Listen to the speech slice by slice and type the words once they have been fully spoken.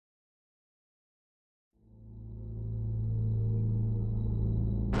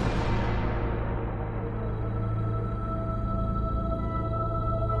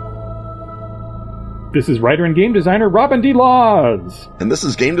This is writer and game designer Robin D. Laws. And this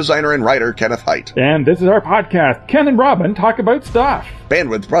is game designer and writer Kenneth Hite. And this is our podcast, Ken and Robin Talk About Stuff.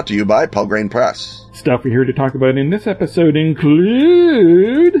 Bandwidth brought to you by Pelgrane Press. Stuff we're here to talk about in this episode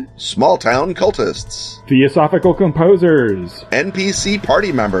include... Small town cultists. Theosophical composers. NPC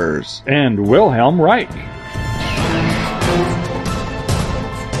party members. And Wilhelm Reich.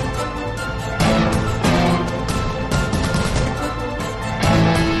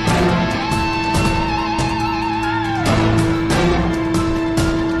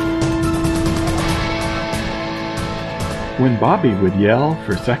 When Bobby would yell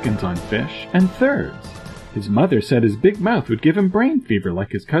for seconds on fish and thirds, his mother said his big mouth would give him brain fever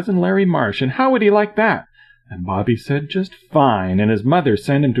like his cousin Larry Marsh, and how would he like that? And Bobby said just fine, and his mother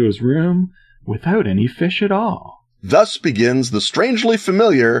sent him to his room without any fish at all. Thus begins the strangely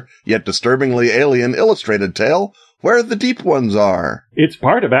familiar, yet disturbingly alien illustrated tale, Where the Deep Ones Are. It's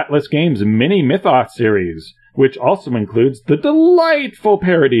part of Atlas Games' mini Mythos series, which also includes the delightful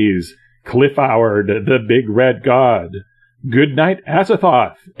parodies Cliff Howard, the Big Red God, Goodnight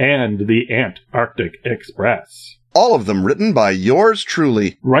Azathoth, and the Antarctic Express. All of them written by yours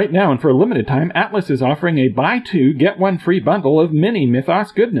truly. Right now, and for a limited time, Atlas is offering a buy two, get one free bundle of mini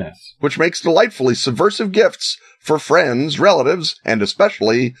Mythos goodness, which makes delightfully subversive gifts for friends, relatives, and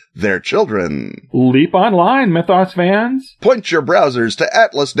especially their children. Leap online, Mythos fans. Point your browsers to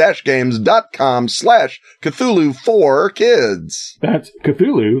atlas-games.com/Cthulhu4Kids. That's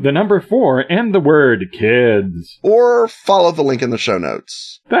Cthulhu, the number 4, and the word kids. Or follow the link in the show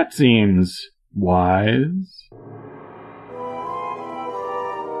notes. That seems wise.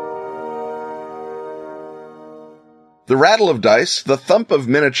 The rattle of dice, the thump of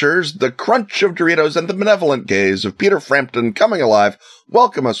miniatures, the crunch of Doritos, and the benevolent gaze of Peter Frampton coming alive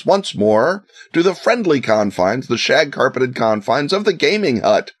welcome us once more to the friendly confines, the shag-carpeted confines of the gaming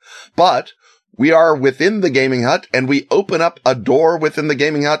hut. But we are within the gaming hut, and we open up a door within the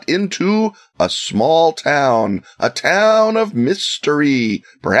gaming hut into a small town, a town of mystery,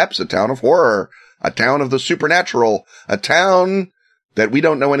 perhaps a town of horror, a town of the supernatural, a town that we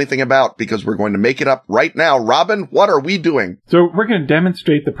don't know anything about because we're going to make it up right now. Robin, what are we doing? So we're going to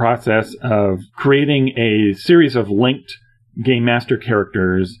demonstrate the process of creating a series of linked Game Master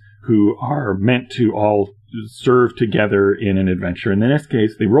characters who are meant to all serve together in an adventure. And in this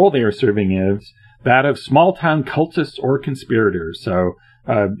case, the role they are serving is that of small-town cultists or conspirators. So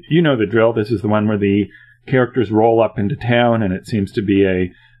you know the drill. This is the one where the characters roll up into town, and it seems to be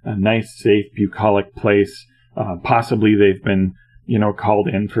a nice, safe, bucolic place. Possibly they've been called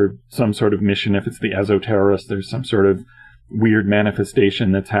in for some sort of mission. If it's the Ezo-terrorists, there's some sort of weird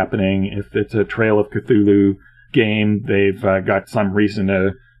manifestation that's happening. If it's a Trail of Cthulhu game, they've got some reason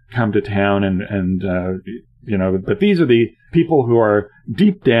to come to town but these are the people who are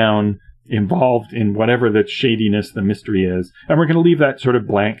deep down involved in whatever the shadiness, the mystery is. And we're going to leave that sort of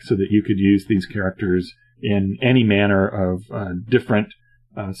blank so that you could use these characters in any manner of different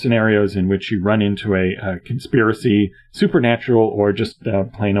scenarios in which you run into a conspiracy, supernatural, or just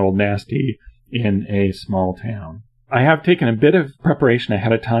plain old nasty in a small town. I have taken a bit of preparation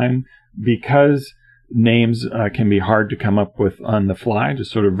ahead of time because names can be hard to come up with on the fly,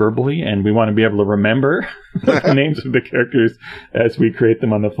 just sort of verbally, and we want to be able to remember the names of the characters as we create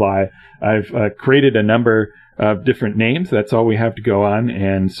them on the fly. I've created a number of different names. That's all we have to go on,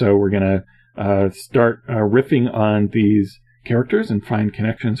 and so we're going to start riffing on these characters and find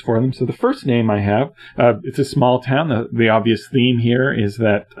connections for them. So the first name I have, it's a small town. The obvious theme here is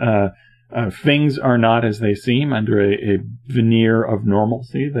that things are not as they seem under a veneer of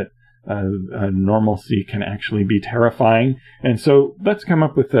normalcy, that normalcy can actually be terrifying. And so let's come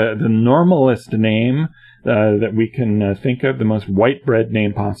up with the normalist name that we can think of, the most white bread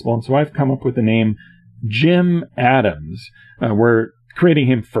name possible. And so I've come up with the name Jim Adams. We're creating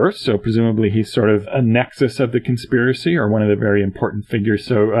him first, so presumably he's sort of a nexus of the conspiracy or one of the very important figures.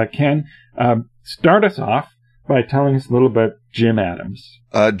 So Ken, start us off by telling us a little about Jim Adams.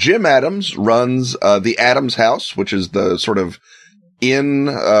 Jim Adams runs the Adams House, which is the sort of inn,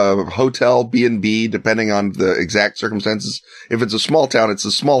 hotel, B&B, depending on the exact circumstances. If it's a small town, it's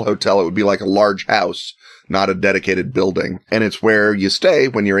a small hotel. It would be like a large house, not a dedicated building. And it's where you stay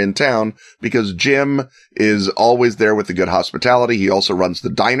when you're in town because Jim is always there with the good hospitality. He also runs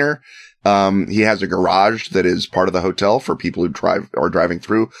the diner. He has a garage that is part of the hotel for people who are driving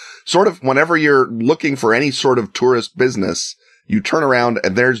through. Sort of whenever you're looking for any sort of tourist business, you turn around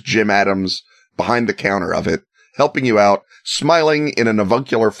and there's Jim Adams behind the counter of it, helping you out, smiling in an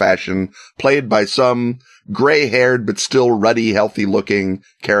avuncular fashion, played by some gray-haired but still ruddy, healthy-looking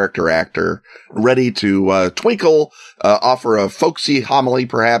character actor, ready to twinkle, offer a folksy homily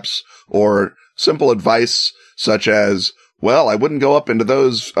perhaps, or simple advice such as, well, I wouldn't go up into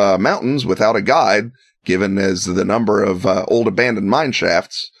those mountains without a guide, given as the number of old abandoned mine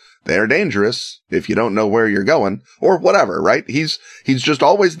shafts. They're dangerous if you don't know where you're going, or whatever, right? He's just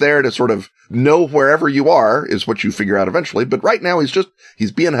always there to sort of know wherever you are is what you figure out eventually. But right now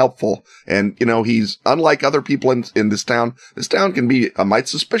he's being helpful. And, he's unlike other people in this town. This town can be a mite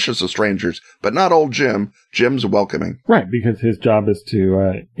suspicious of strangers, but not old Jim. Jim's welcoming. Right, because his job is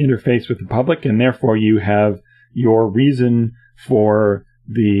to interface with the public, and therefore you have your reason for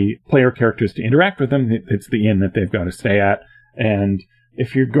the player characters to interact with them. It's the inn that they've got to stay at. And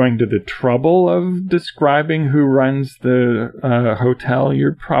if you're going to the trouble of describing who runs the hotel,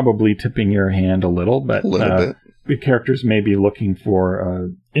 you're probably tipping your hand a little, but a little bit. The characters may be looking for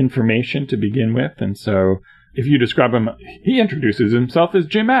information to begin with. And so if you describe him, he introduces himself as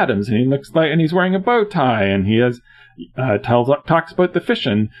Jim Adams, and he looks like, and he's wearing a bow tie, and he has talks about the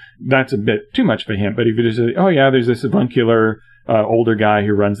fishing. That's a bit too much for him. But if you just say, oh yeah, there's this avuncular older guy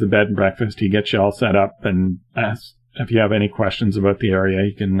who runs the bed and breakfast, he gets you all set up and asks if you have any questions about the area,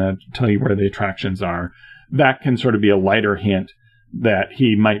 he can tell you where the attractions are. That can sort of be a lighter hint that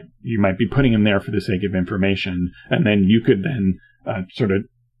you might be putting him there for the sake of information. And then you could then sort of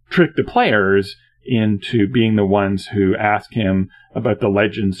trick the players into being the ones who ask him about the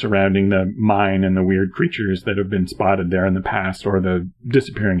legends surrounding the mine and the weird creatures that have been spotted there in the past, or the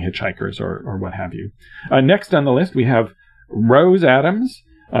disappearing hitchhikers, or what have you. Next on the list, we have Rose Adams.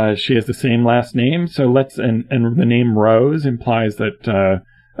 She has the same last name, so and the name Rose implies that,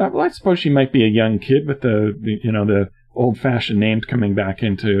 I suppose she might be a young kid with the old-fashioned names coming back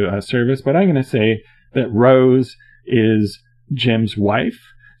into service, but I'm going to say that Rose is Jim's wife.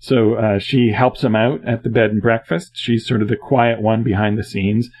 So she helps him out at the bed and breakfast. She's sort of the quiet one behind the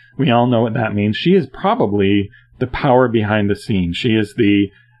scenes. We all know what that means. She is probably the power behind the scenes. She is the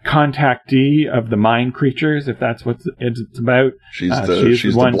contactee of the mine creatures, if that's what it's about. She's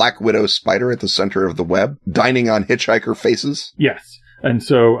the Black Widow spider at the center of the web, dining on hitchhiker faces. Yes. And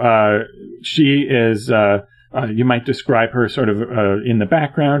so she is, you might describe her sort of in the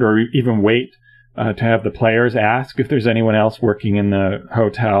background, or even wait to have the players ask if there's anyone else working in the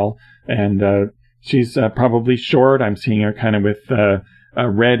hotel. And she's probably short. I'm seeing her kind of with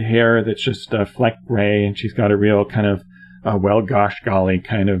red hair that's just fleck gray, and she's got a real kind of well, gosh golly,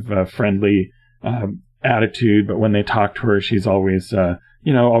 kind of friendly attitude. But when they talk to her, she's always,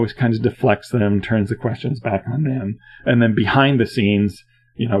 always kind of deflects them, turns the questions back on them. And then behind the scenes,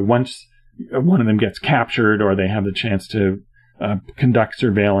 once one of them gets captured or they have the chance to conduct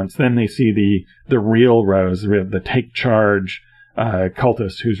surveillance, then they see the real Rose, the take charge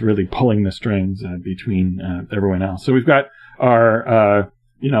cultist who's really pulling the strings between everyone else. So we've got our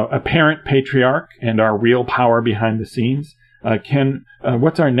apparent patriarch and our real power behind the scenes. Ken,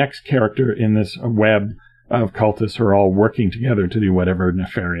 what's our next character in this web of cultists who are all working together to do whatever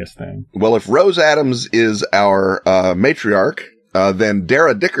nefarious thing? Well, if Rose Adams is our matriarch, then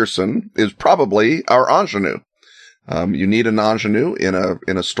Dara Dickerson is probably our ingenue. You need an ingenue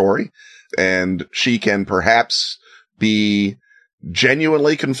in a story, and she can perhaps be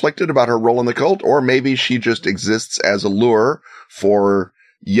genuinely conflicted about her role in the cult, or maybe she just exists as a lure for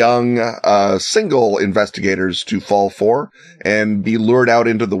young, single investigators to fall for and be lured out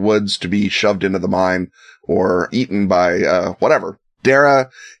into the woods to be shoved into the mine or eaten by, whatever. Dara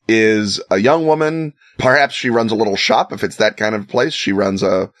is a young woman. Perhaps she runs a little shop if it's that kind of place. She runs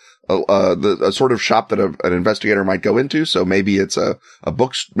a sort of shop that an investigator might go into. So maybe it's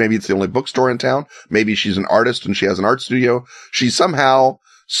maybe it's the only bookstore in town. Maybe she's an artist and she has an art studio. She somehow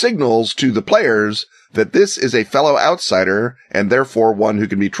signals to the players that this is a fellow outsider and therefore one who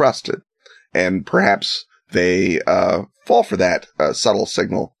can be trusted. And perhaps they fall for that subtle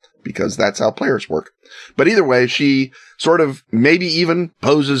signal, because that's how players work. But either way, she sort of maybe even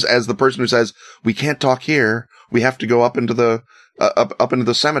poses as the person who says, we can't talk here. We have to go up into the up into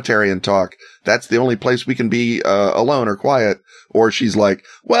the cemetery and talk. That's the only place we can be alone or quiet. Or she's like,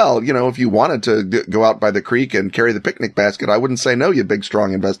 well, if you wanted to go out by the creek and carry the picnic basket, I wouldn't say no, you big,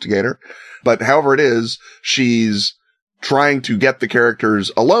 strong investigator. But however it is, she's trying to get the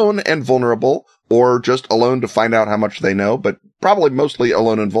characters alone and vulnerable, or just alone to find out how much they know, but probably mostly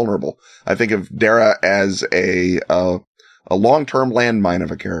alone and vulnerable. I think of Dara as a long-term landmine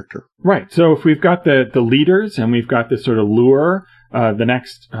of a character. Right. So if we've got the leaders and we've got this sort of lure, the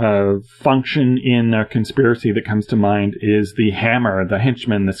next function in a conspiracy that comes to mind is the hammer, the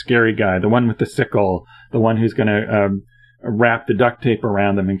henchman, the scary guy, the one with the sickle, the one who's going to wrap the duct tape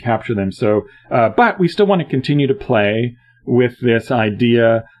around them and capture them. So, but we still want to continue to play with this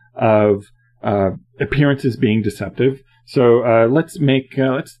idea of appearances being deceptive. So let's make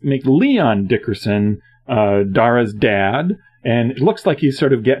Leon Dickerson Dara's dad, and it looks like he's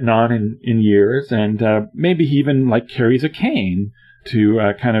sort of getting on in years, and maybe he even carries a cane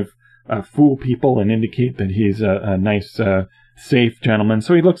to kind of fool people and indicate that he's a nice, safe gentleman.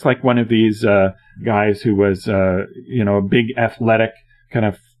 So he looks like one of these guys who was a big athletic kind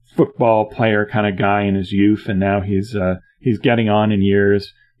of football player kind of guy in his youth, and now he's getting on in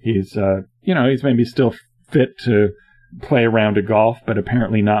years. He's he's maybe still fit to play a round of golf, but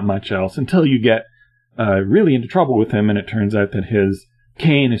apparently not much else until you get really into trouble with him, and it turns out that his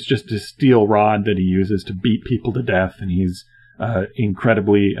cane is just a steel rod that he uses to beat people to death, and he's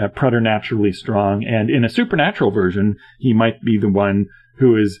incredibly preternaturally strong. And in a supernatural version, he might be the one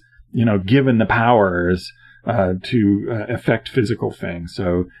who is, given the powers to affect physical things.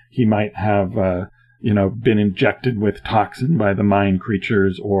 So he might have, been injected with toxin by the mind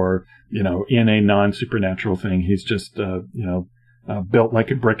creatures, or, in a non-supernatural thing, he's just, built like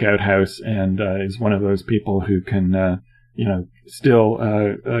a brick outhouse, and is one of those people who can, still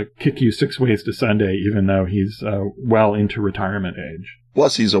kick you 6 ways to Sunday, even though he's well into retirement age.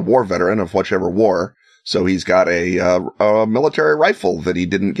 Plus, he's a war veteran of whichever war, so he's got a military rifle that he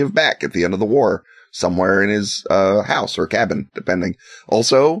didn't give back at the end of the war, somewhere in his house or cabin, depending.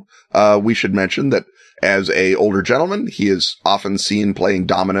 Also, we should mention that as a older gentleman, he is often seen playing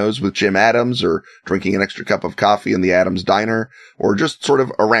dominoes with Jim Adams, or drinking an extra cup of coffee in the Adams diner, or just sort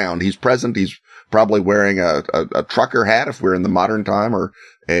of around. He's present. He's probably wearing a trucker hat if we're in the modern time, or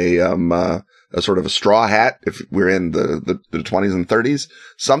a sort of a straw hat if we're in the 20s and 30s,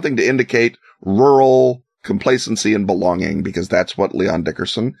 something to indicate rural complacency and belonging, because that's what Leon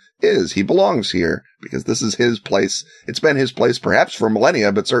Dickerson is. He belongs here because this is his place. It's been his place perhaps for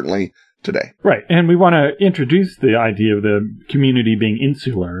millennia, but certainly today. Right. And we want to introduce the idea of the community being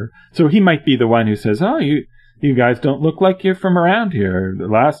insular. So he might be the one who says, oh, you guys don't look like you're from around here. The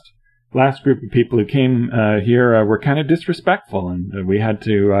last group of people who came here were kind of disrespectful, and we had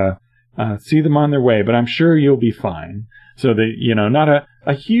to see them on their way, but I'm sure you'll be fine. So not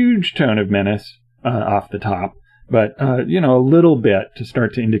a huge tone of menace off the top, but a little bit to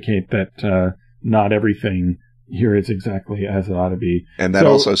start to indicate that not everything here is exactly as it ought to be. And that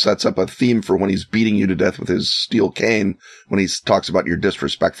also sets up a theme for when he's beating you to death with his steel cane, when he talks about your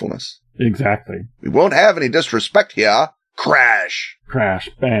disrespectfulness. Exactly. We won't have any disrespect here. Crash. Crash.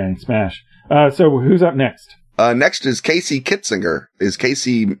 Bang. Smash. So who's up next? Next is Casey Kitzinger. Is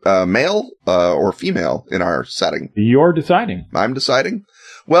Casey male or female in our setting? You're deciding. I'm deciding.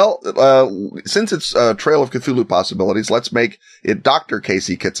 Well, since it's a Trail of Cthulhu possibilities, let's make it Dr.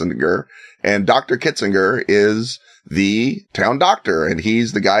 Casey Kitzinger. And Dr. Kitzinger is the town doctor, and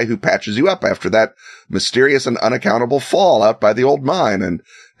he's the guy who patches you up after that mysterious and unaccountable fall out by the old mine, and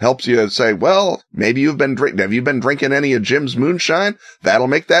helps you say, well, maybe have you been drinking any of Jim's moonshine? That'll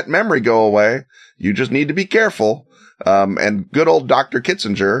make that memory go away. You just need to be careful. And good old Dr.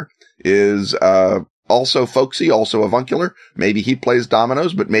 Kitzinger is, also folksy, also avuncular. Maybe he plays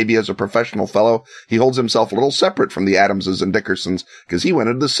dominoes, but maybe as a professional fellow, he holds himself a little separate from the Adamses and Dickersons, because he went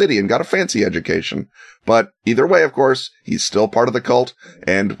into the city and got a fancy education. But either way, of course, he's still part of the cult,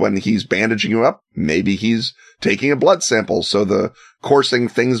 and when he's bandaging you up, maybe he's taking a blood sample so the coursing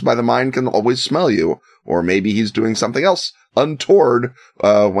things by the mind can always smell you, or maybe he's doing something else untoward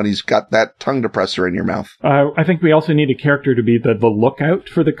when he's got that tongue depressor in your mouth. I think we also need a character to be the lookout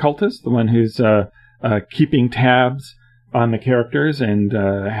for the cultist, the one who's keeping tabs on the characters and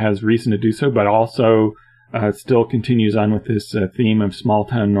has reason to do so, but also still continues on with this theme of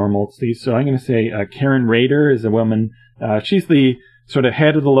small-town normalcy. So I'm going to say Karen Rader is a woman. She's the sort of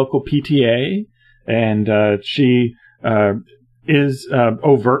head of the local PTA, and she is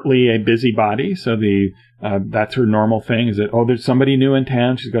overtly a busybody. So that's her normal thing, is that, there's somebody new in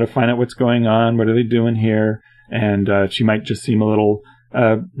town. She's got to find out what's going on. What are they doing here? And she might just seem a little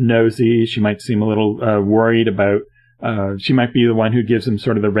nosy. She might seem a little worried about, she might be the one who gives them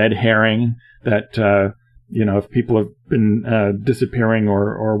sort of the red herring that, if people have been disappearing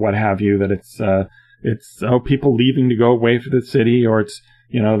or what have you, that it's people leaving to go away for the city, or it's,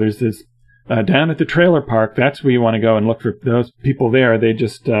 there's this down at the trailer park, that's where you want to go and look for those people there. They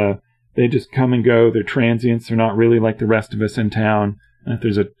just come and go. They're transients. They're not really like the rest of us in town. And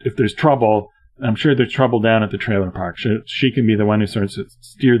if there's trouble, I'm sure there's trouble down at the trailer park. She can be the one who starts to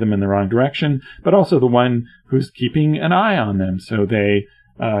steer them in the wrong direction, but also the one who's keeping an eye on them. So they,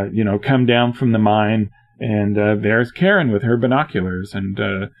 come down from the mine, and there's Karen with her binoculars, and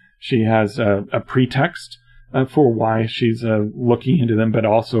she has a pretext for why she's looking into them, but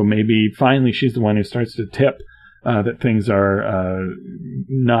also maybe finally she's the one who starts to tip that things are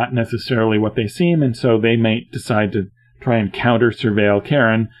not necessarily what they seem, and so they may decide to try and counter-surveil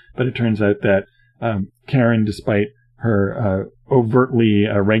Karen, but it turns out that Karen, despite her overtly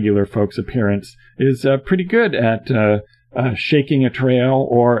regular folks appearance, is pretty good at shaking a trail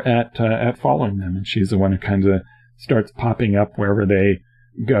or at following them. And she's the one who kind of starts popping up wherever they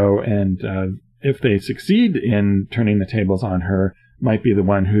go. And if they succeed in turning the tables on her, might be the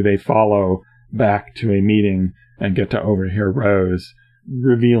one who they follow back to a meeting and get to overhear Rose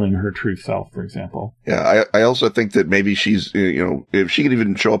revealing her true self, for example. Yeah, I also think that maybe she's, if she could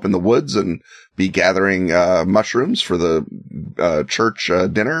even show up in the woods and be gathering mushrooms for the church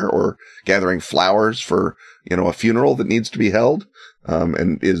dinner, or gathering flowers for, a funeral that needs to be held,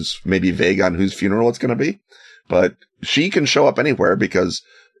 and is maybe vague on whose funeral it's going to be. But she can show up anywhere because,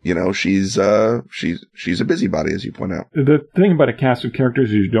 she's a busybody, as you point out. The thing about a cast of characters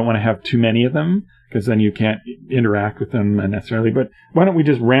is you don't want to have too many of them, because then you can't interact with them necessarily. But why don't we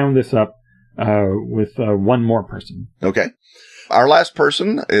just round this up with one more person? Okay. Our last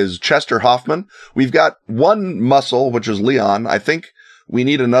person is Chester Hoffman. We've got one muscle, which is Leon. I think we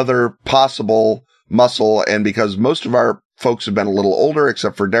need another possible muscle, and because most of our folks have been a little older,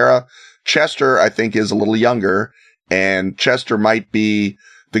 except for Dara, Chester, I think, is a little younger, and Chester might be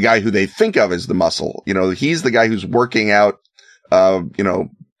the guy who they think of as the muscle. He's the guy who's working out,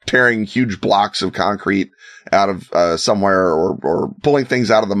 tearing huge blocks of concrete out of somewhere, or pulling things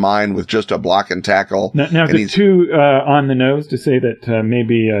out of the mine with just a block and tackle. Now is it too on the nose to say that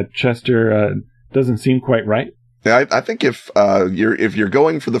maybe Chester doesn't seem quite right? I think if you're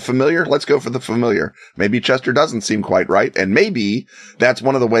going for the familiar, let's go for the familiar. Maybe Chester doesn't seem quite right, and maybe that's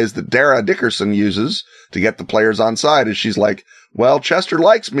one of the ways that Dara Dickerson uses to get the players on side. Is she's like, well, Chester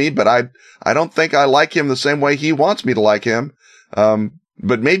likes me, but I don't think I like him the same way he wants me to like him.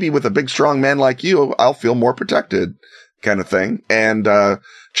 But maybe with a big, strong man like you, I'll feel more protected, kind of thing. And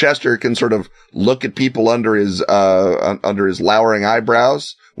Chester can sort of look at people under his lowering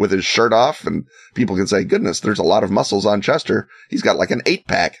eyebrows with his shirt off, and people can say, goodness, there's a lot of muscles on Chester. He's got like an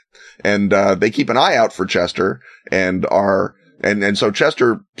 8-pack. And they keep an eye out for Chester, and so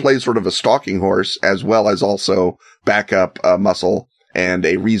Chester plays sort of a stalking horse, as well as also backup muscle and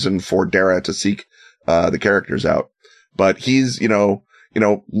a reason for Dara to seek the characters out. But he's,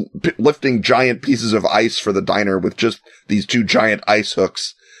 lifting giant pieces of ice for the diner with just these 2 giant ice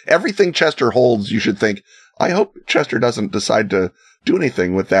hooks. Everything Chester holds, you should think, I hope Chester doesn't decide to do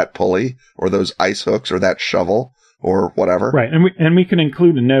anything with that pulley or those ice hooks or that shovel or whatever. Right. And we can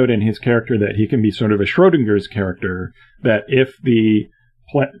include a note in his character that he can be sort of a Schrodinger's character, that if the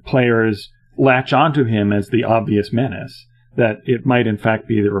players latch onto him as the obvious menace, that it might in fact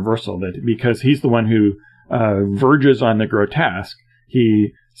be the reversal, that because he's the one who verges on the grotesque,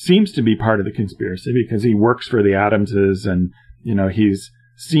 he seems to be part of the conspiracy because he works for the Adamses, and, he's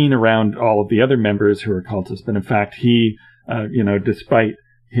seen around all of the other members who are cultists. But in fact, he, despite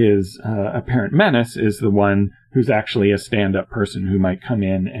his apparent menace, is the one who's actually a stand-up person who might come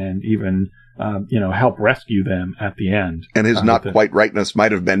in and even, help rescue them at the end. And his not quite rightness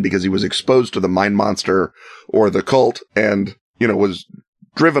might have been because he was exposed to the mine monster or the cult and, was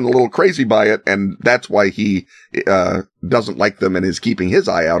driven a little crazy by it, and that's why he doesn't like them and is keeping his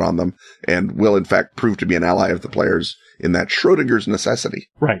eye out on them, and will in fact prove to be an ally of the players in that Schrodinger's necessity.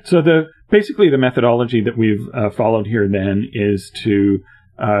 Right. So basically the methodology that we've followed here then is to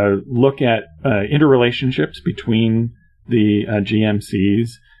look at interrelationships between the GMCs,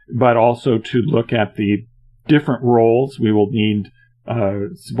 but also to look at the different roles we will need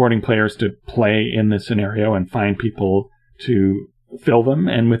supporting players to play in the scenario and find people to fill them.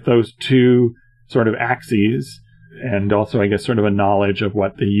 And with those 2 sort of axes, and also, I guess, sort of a knowledge of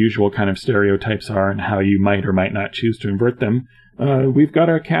what the usual kind of stereotypes are and how you might or might not choose to invert them, we've got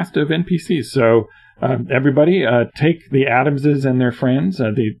our cast of NPCs. So everybody, take the Adamses and their friends,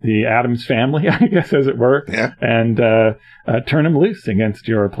 the Adams family, I guess, as it were, yeah, and turn them loose against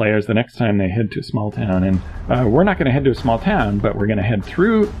your players the next time they head to a small town. And we're not going to head to a small town, but we're going to head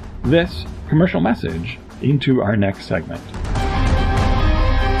through this commercial message into our next segment.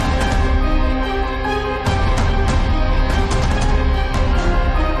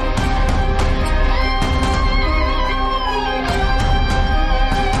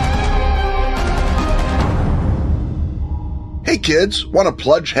 Hey kids, want to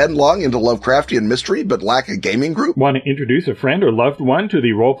plunge headlong into Lovecraftian mystery but lack a gaming group? Want to introduce a friend or loved one to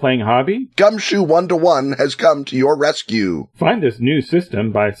the role-playing hobby? Gumshoe 1-to-1 has come to your rescue. Find this new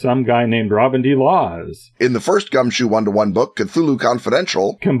system by some guy named Robin D. Laws. In the first Gumshoe 1-to-1 book, Cthulhu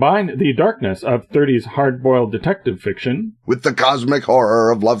Confidential, combine the darkness of 30s hard-boiled detective fiction with the cosmic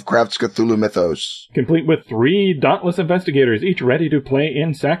horror of Lovecraft's Cthulhu mythos. Complete with 3 dauntless investigators, each ready to play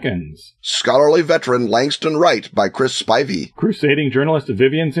in seconds. Scholarly veteran Langston Wright by Chris Spivey. Crusading journalist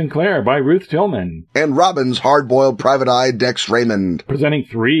Vivian Sinclair by Ruth Tillman. And Robin's hard-boiled private eye Dex Raymond. Presenting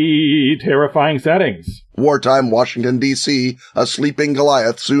 3 terrifying settings. Wartime Washington, D.C., a sleeping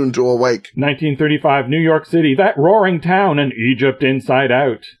Goliath soon to awake. 1935 New York City, that roaring town, and Egypt inside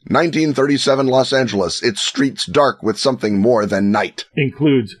out. 1937 Los Angeles, its streets dark with something more than night.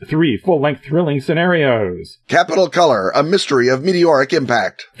 Includes 3 full-length thrilling scenarios. Capital Color, a mystery of meteoric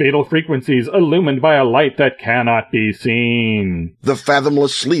impact. Fatal frequencies illumined by a light that cannot be seen. The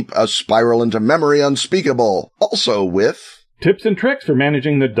Fathomless Sleep, a spiral into memory unspeakable. Also with tips and tricks for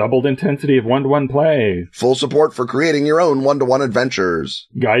managing the doubled intensity of one-to-one play. Full support for creating your own one-to-one adventures.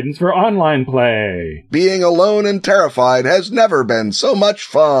 Guidance for online play. Being alone and terrified has never been so much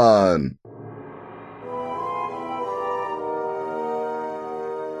fun.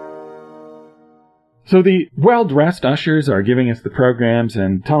 So the well-dressed ushers are giving us the programs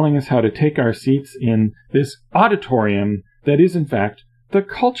and telling us how to take our seats in this auditorium that is, in fact, the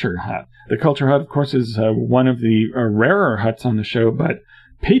Culture Hut. The Culture Hut, of course, is one of the rarer huts on the show, but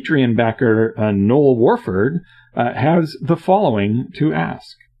Patreon backer Noel Warford has the following to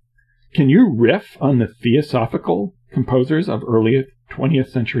ask. Can you riff on the theosophical composers of early 20th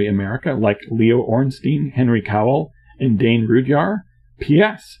century America, like Leo Ornstein, Henry Cowell, and Dane Rudhyar?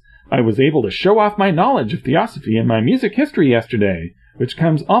 P.S. I was able to show off my knowledge of theosophy in my music history yesterday, which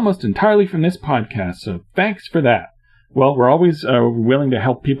comes almost entirely from this podcast, so thanks for that. Well, we're always willing to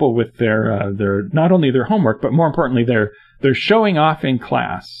help people with their not only their homework, but more importantly, their showing off in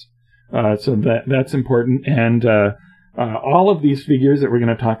class. So that's important. And all of these figures that we're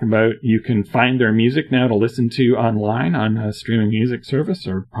going to talk about, you can find their music now to listen to online on a streaming music service,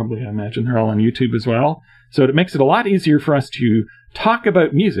 or probably I imagine they're all on YouTube as well. So it makes it a lot easier for us to talk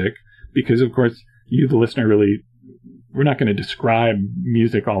about music because, of course, you, the listener, we're not going to describe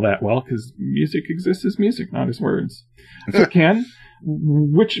music all that well because music exists as music, not as words. So, Ken,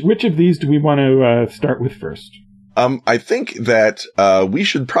 which of these do we want to start with first? I think that we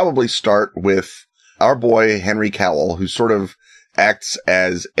should probably start with our boy Henry Cowell, who sort of acts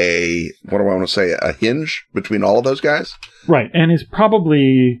as a hinge between all of those guys. Right, and is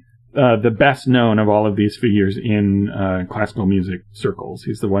probably the best known of all of these figures in classical music circles.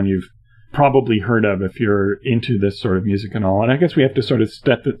 He's the one you've probably heard of if you're into this sort of music and all. And I guess we have to sort of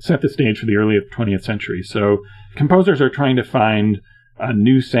set the stage for the early 20th century. So composers are trying to find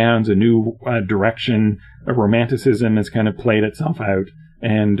new sounds, a new direction. Romanticism has kind of played itself out,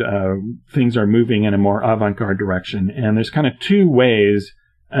 and things are moving in a more avant-garde direction. And there's kind of 2 ways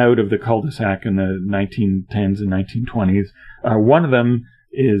out of the cul-de-sac in the 1910s and 1920s. One of them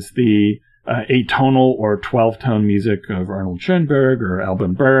is the atonal or 12-tone music of Arnold Schoenberg or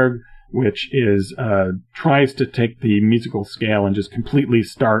Alban Berg, which is tries to take the musical scale and just completely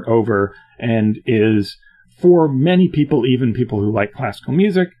start over, and is, for many people, even people who like classical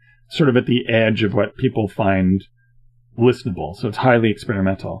music, sort of at the edge of what people find listenable. So it's highly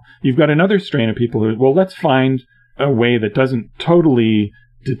experimental. You've got another strain of people who, well, let's find a way that doesn't totally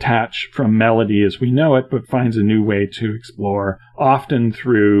detach from melody as we know it, but finds a new way to explore, often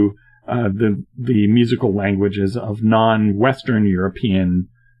through the musical languages of non-Western European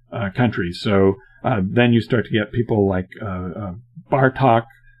countries. So then you start to get people like Bartók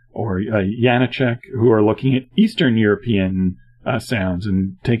or Janáček, who are looking at Eastern European sounds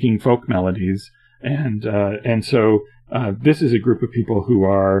and taking folk melodies. And so this is a group of people who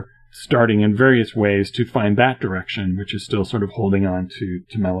are starting in various ways to find that direction, which is still sort of holding on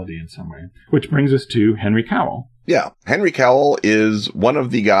to melody in some way. Which brings us to Henry Cowell. Yeah, Henry Cowell is one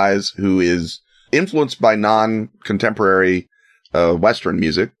of the guys who is influenced by non-contemporary Western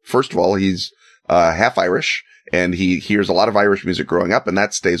music. First of all, he's half Irish, and he hears a lot of Irish music growing up, and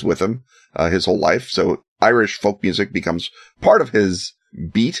that stays with him his whole life. So Irish folk music becomes part of his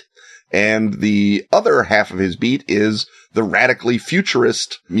beat. And the other half of his beat is the radically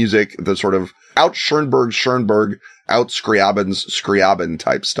futurist music, the sort of out Schoenberg, out Scriabin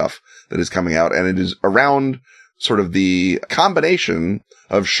type stuff that is coming out. And it is around sort of the combination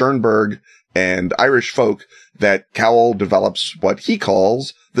of Schoenberg and Irish folk that Cowell develops what he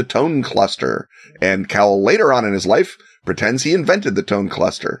calls the tone cluster. And Cowell later on in his life pretends he invented the tone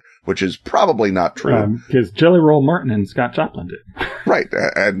cluster, which is probably not true. Because Jelly Roll Martin and Scott Joplin did. Right.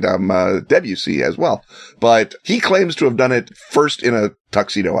 And Debussy as well. But he claims to have done it first in a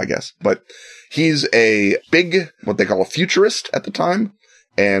tuxedo, I guess. But he's a big, what they call a futurist at the time,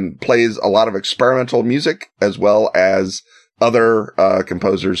 and plays a lot of experimental music as well as other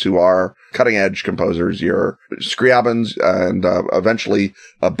composers who are cutting-edge composers. Your Scriabins, and eventually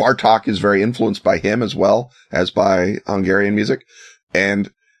Bartók is very influenced by him as well as by Hungarian music.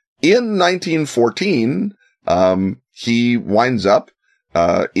 And in 1914, he winds up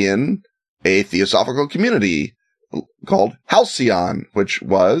in a theosophical community called Halcyon, which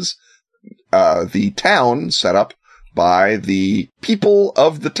was the town set up by the people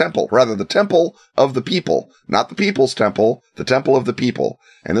of the temple, rather the temple of the people, not the people's temple, the temple of the people.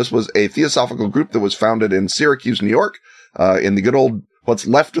 And this was a theosophical group that was founded in Syracuse, New York, in the good old, what's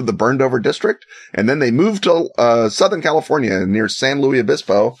left of the burned over district. And then they moved to Southern California near San Luis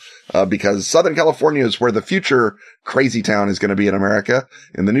Obispo, because Southern California is where the future crazy town is going to be in America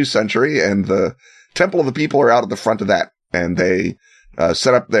in the new century. And the temple of the people are out at the front of that. And they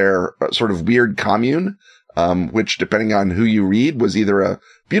set up their sort of weird commune, which, depending on who you read, was either a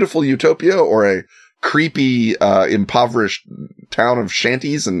beautiful utopia or a creepy, impoverished town of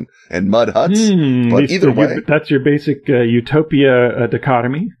shanties and mud huts. But either way, that's your basic utopia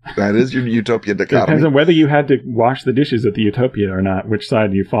dichotomy. That is your utopia dichotomy. Depends on whether you had to wash the dishes at the utopia or not, which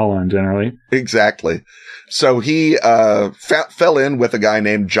side you fall on generally. Exactly. So he fell in with a guy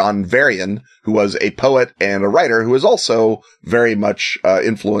named John Varian, who was a poet and a writer who was also very much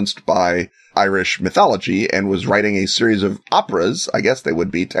influenced by Irish mythology and was writing a series of operas, I guess they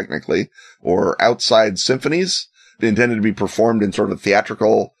would be technically, or outside symphonies intended to be performed in sort of a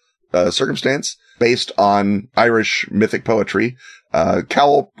theatrical circumstance based on Irish mythic poetry.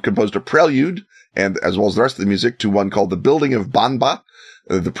 Cowell composed a prelude, and as well as the rest of the music, to one called The Building of Banba.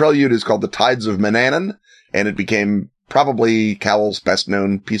 The prelude is called The Tides of Manannan, and it became probably Cowell's best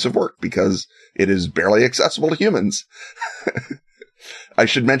known piece of work because it is barely accessible to humans. I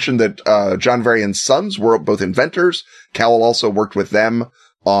should mention that John Varian's sons were both inventors. Cowell also worked with them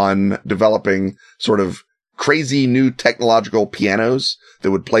on developing sort of crazy new technological pianos that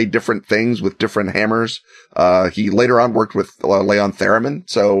would play different things with different hammers. He later on worked with Leon Theremin.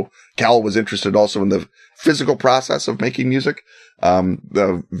 So Cowell was interested also in the physical process of making music.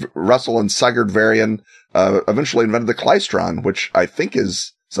 Russell and Sigurd Varian eventually invented the klystron, which I think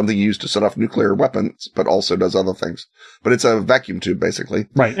is something used to set off nuclear weapons, but also does other things. But it's a vacuum tube, basically.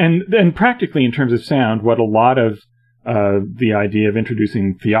 Right. And practically, in terms of sound, what a lot of the idea of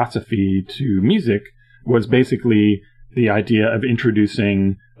introducing theosophy to music was basically the idea of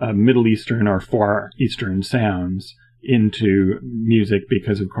introducing Middle Eastern or Far Eastern sounds into music,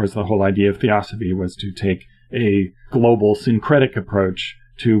 because, of course, the whole idea of theosophy was to take a global syncretic approach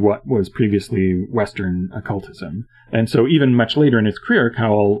to what was previously Western occultism. And so even much later in his career,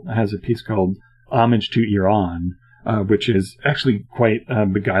 Cowell has a piece called Homage to Iran, which is actually quite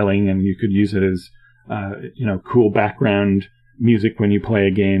beguiling, and you could use it as, cool background music when you play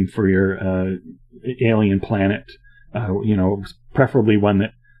a game for your alien planet, preferably one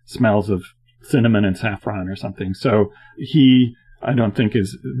that smells of cinnamon and saffron or something. So he, I don't think,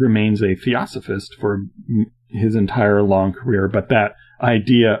 remains a theosophist for his entire long career, but that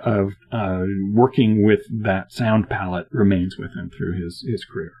idea of working with that sound palette remains with him through his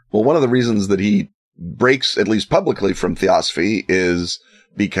career. Well, one of the reasons that he breaks, at least publicly, from theosophy is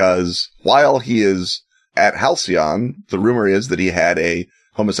because while he is at Halcyon, the rumor is that he had a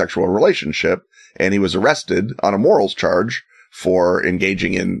homosexual relationship, and he was arrested on a morals charge for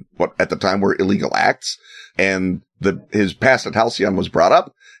engaging in what at the time were illegal acts. And his past at Halcyon was brought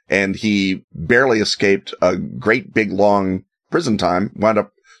up, and he barely escaped a great big long prison time, wound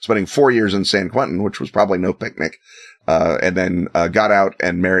up spending 4 years in San Quentin, which was probably no picnic, and then got out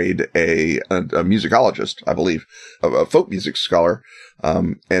and married a musicologist, I believe, a folk music scholar.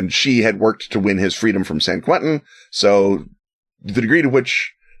 And she had worked to win his freedom from San Quentin. So the degree to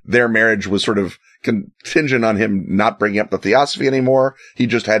which their marriage was sort of contingent on him not bringing up the theosophy anymore, he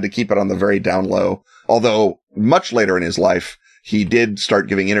just had to keep it on the very down low. Although much later in his life, he did start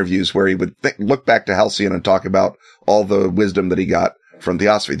giving interviews where he would look back to Halcyon and talk about all the wisdom that he got from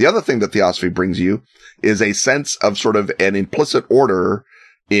theosophy. The other thing that theosophy brings you is a sense of sort of an implicit order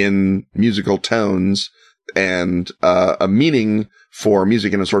in musical tones and a meaning for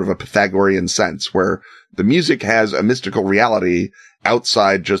music in a sort of a Pythagorean sense, where the music has a mystical reality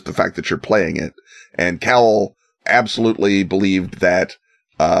outside just the fact that you're playing it. And Cowell absolutely believed that,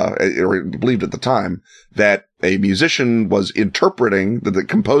 or believed at the time, that a musician was interpreting, that the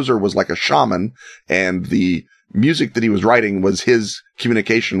composer was like a shaman, and the music that he was writing was his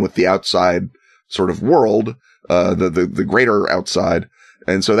communication with the outside sort of world, the greater outside.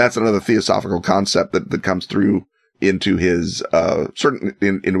 And so that's another theosophical concept that comes through into his,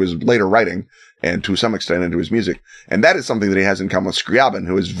 into his later writing and to some extent into his music. And that is something that he has in common with Scriabin,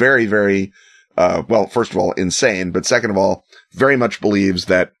 who is very, very, well, first of all, insane, but second of all, very much believes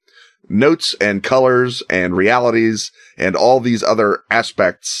that notes and colors and realities and all these other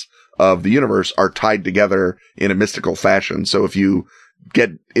aspects of the universe are tied together in a mystical fashion. So if you get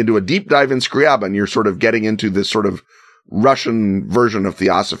into a deep dive in Scriabin, you're sort of getting into this sort of Russian version of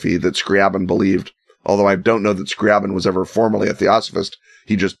theosophy that Scriabin believed. Although I don't know that Scriabin was ever formally a theosophist.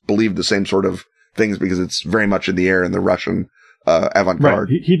 He just believed the same sort of things because it's very much in the air in the Russian avant-garde.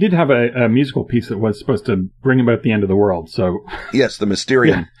 Right. He did have a musical piece that was supposed to bring about the end of the world. So yes, the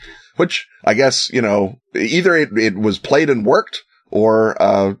Mysterium, yeah. Which I guess, either it was played and worked or,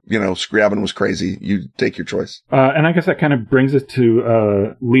 Scriabin was crazy. You take your choice. And I guess that kind of brings us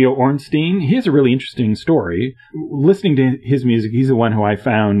to Leo Ornstein. He has a really interesting story. Listening to his music, he's the one who I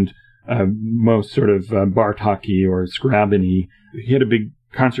found most sort of Bartok-y or Scriabin-y. He had a big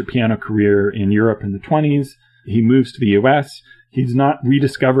concert piano career in Europe in the 1920s. He moves to the U.S. He's not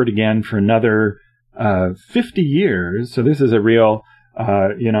rediscovered again for another 50 years. So this is a real...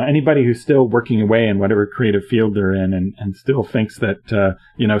 anybody who's still working away in whatever creative field they're in and still thinks that,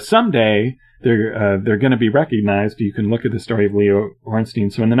 someday they're going to be recognized. You can look at the story of Leo Ornstein.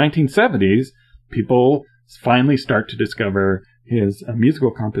 So in the 1970s, people finally start to discover his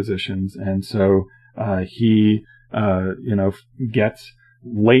musical compositions. And so, he, gets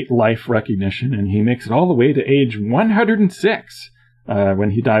late life recognition, and he makes it all the way to age 106,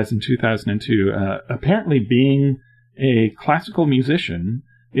 when he dies in 2002, apparently being a classical musician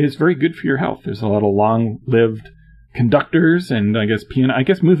is very good for your health. There's a lot of long-lived conductors, and I guess piano. I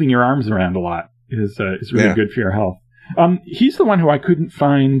guess moving your arms around a lot is really good for your health. He's the one who I couldn't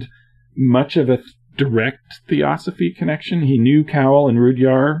find much of a direct theosophy connection. He knew Cowell and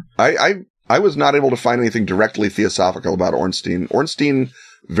Rudyard. I was not able to find anything directly theosophical about Ornstein. Ornstein,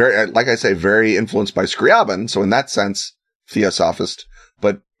 very, like I say, very influenced by Scriabin, so in that sense, theosophist.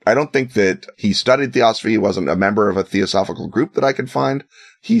 But I don't think that he studied theosophy. He wasn't a member of a theosophical group that I could find.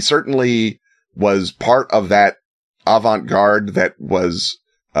 He certainly was part of that avant-garde that was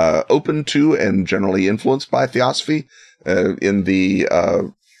open to and generally influenced by theosophy in the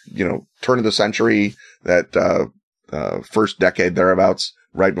turn of the century, that first decade thereabouts,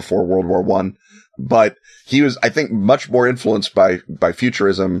 right before World War I. But he was, I think, much more influenced by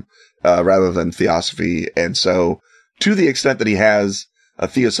futurism rather than theosophy. And so to the extent that he has a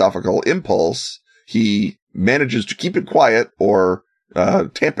theosophical impulse, he manages to keep it quiet or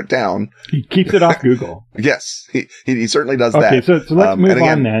tamp it down. He keeps it off Google. Yes, he certainly does that. Okay, so let's move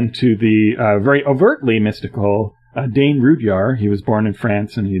on then to the very overtly mystical Dane Rudhyar. He was born in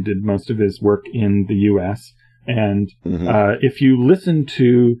France, and he did most of his work in the U.S. And if you listen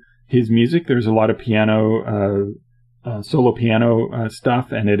to his music, there's a lot of piano, solo piano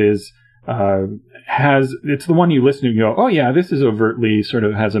stuff, and it is it's the one you listen to and go, oh yeah, this is overtly sort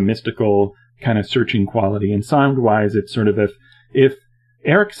of has a mystical kind of searching quality. And sound-wise, it's sort of if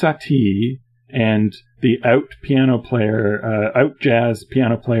Eric Satie and the out jazz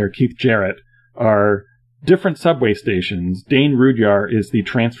piano player Keith Jarrett are different subway stations, Dane Rudhyar is the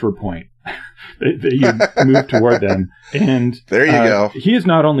transfer point that you move toward them. And there you go. He is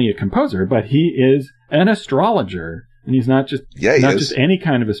not only a composer, but he is an astrologer. And he's not just just any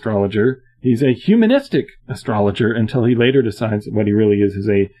kind of astrologer. He's a humanistic astrologer until he later decides that what he really is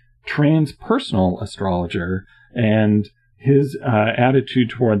a transpersonal astrologer. And his attitude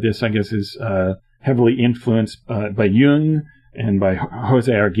toward this, I guess, is heavily influenced by Jung and by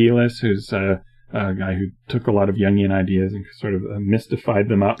Jose Arguelles, who's a guy who took a lot of Jungian ideas and sort of mystified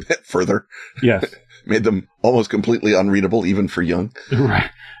them up further. Yes. Made them almost completely unreadable, even for Jung.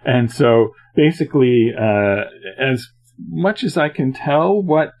 Right. And so basically, as much as I can tell,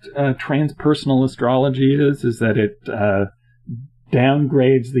 what transpersonal astrology is that it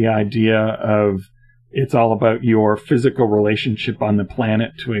downgrades the idea of it's all about your physical relationship on the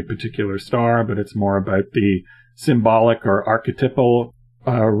planet to a particular star, but it's more about the symbolic or archetypal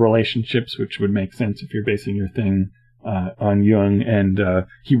relationships, which would make sense if you're basing your thing on Jung. And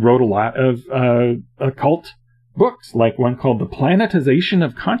he wrote a lot of occult books, like one called The Planetization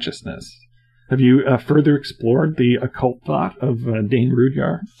of Consciousness. Have you further explored the occult thought of Dane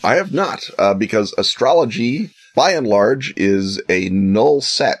Rudhyar? I have not, because astrology, by and large, is a null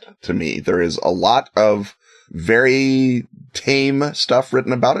set to me. There is a lot of very tame stuff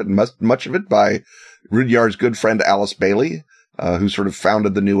written about it, much of it by Rudhyar's good friend Alice Bailey, who sort of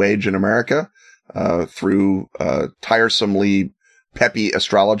founded the New Age in America. through tiresomely peppy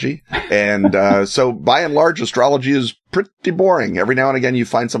astrology. And so by and large, astrology is pretty boring. Every now and again, you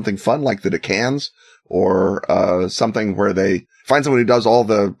find something fun like the Decans, or something where they find someone who does all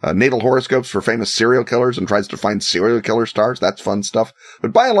the natal horoscopes for famous serial killers and tries to find serial killer stars. That's fun stuff.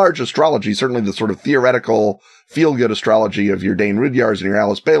 But by and large, astrology, certainly the sort of theoretical feel-good astrology of your Dane Rudyards and your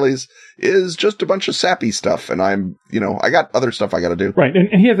Alice Baileys, is just a bunch of sappy stuff. And I got other stuff I got to do. Right.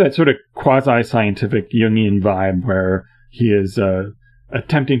 And he has that sort of quasi-scientific Jungian vibe where he is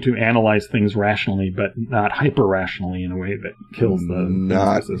attempting to analyze things rationally, but not hyper-rationally in a way that kills the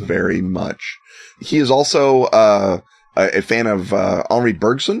Not very much. He is also a fan of Henri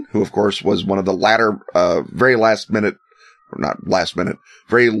Bergson, who, of course, was one of the latter, very late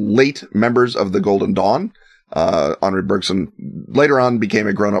members of the Golden Dawn. Henri Bergson later on became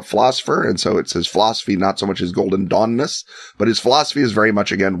a grown-up philosopher, and so it's his philosophy, not so much his Golden Dawnness, but his philosophy is very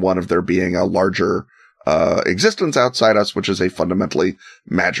much, again, one of there being a larger existence outside us, which is a fundamentally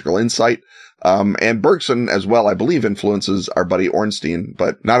magical insight. And Bergson as well, I believe, influences our buddy Ornstein,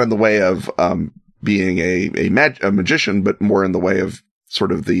 but not in the way of being a magician, but more in the way of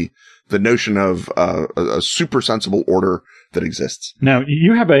sort of the notion of a super sensible order that exists. Now,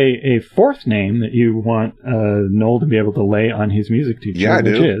 you have a fourth name that you want Noel to be able to lay on his music teacher, yeah, I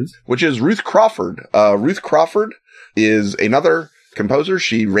do. Which is Ruth Crawford. Ruth Crawford is another composer.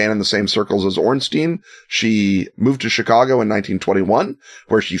 She ran in the same circles as Ornstein. She moved to Chicago in 1921,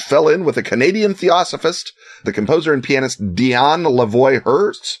 where she fell in with a Canadian theosophist, the composer and pianist Dion Lavoie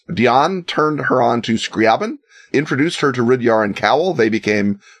Hearst. Dion turned her on to Scriabin, introduced her to Rudyard and Cowell. They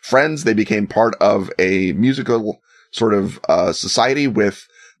became friends. They became part of a musical sort of society with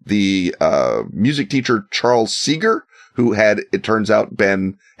the music teacher Charles Seeger, who had, it turns out,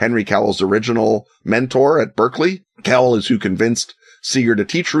 been Henry Cowell's original mentor at Berkeley. Cowell is who convinced Seeger to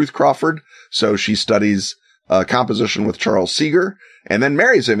teach Ruth Crawford, so she studies composition with Charles Seeger, and then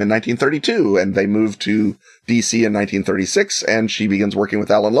marries him in 1932, and they move to D.C. in 1936, and she begins working with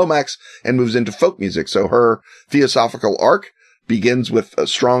Alan Lomax and moves into folk music. So her theosophical arc begins with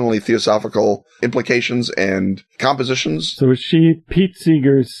strongly theosophical implications and compositions. So is she Pete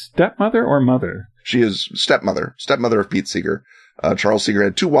Seeger's stepmother or mother? She is stepmother of Pete Seeger. Charles Seeger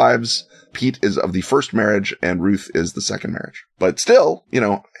had two wives. Pete is of the first marriage and Ruth is the second marriage. But still,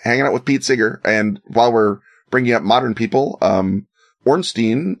 hanging out with Pete Seeger. And while we're bringing up modern people,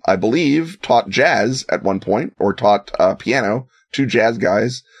 Ornstein, I believe, taught jazz at one point, or taught piano to jazz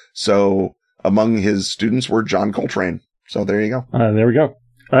guys. So among his students were John Coltrane. So there you go. There we go.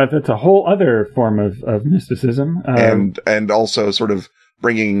 That's a whole other form of mysticism. And also sort of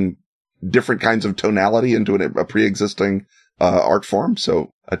bringing different kinds of tonality into a pre-existing art form.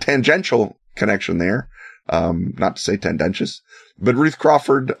 So a tangential connection there. Not to say tendentious, but Ruth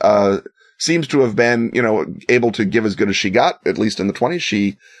Crawford, seems to have been, able to give as good as she got, at least in the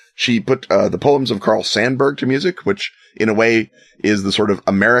 1920s. She put, the poems of Carl Sandburg to music, which in a way is the sort of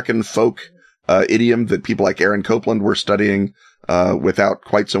American folk, idiom that people like Aaron Copland were studying, without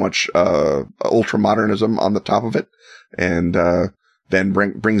quite so much, ultra-modernism on the top of it. And, then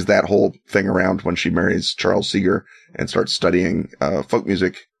brings that whole thing around when she marries Charles Seeger and starts studying folk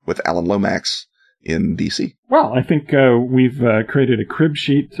music with Alan Lomax in D.C. Well, I think we've created a crib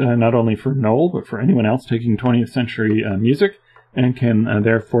sheet not only for Noel, but for anyone else taking 20th century music, and can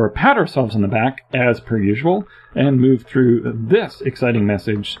therefore pat ourselves on the back, as per usual, and move through this exciting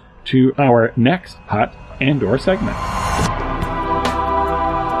message to our next hot and/or segment.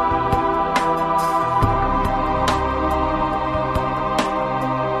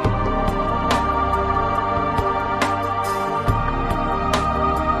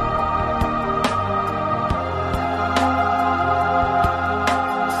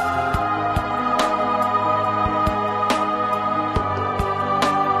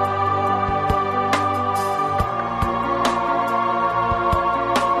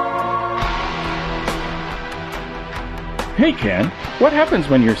 Hey Ken, what happens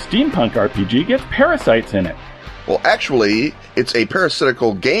when your steampunk RPG gets parasites in it? Well, actually, it's a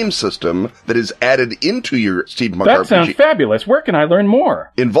parasitical game system that is added into your steampunk RPG. That sounds fabulous. Where can I learn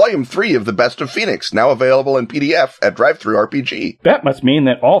more? In Volume 3 of The Best of Phoenix, now available in PDF at DriveThruRPG. That must mean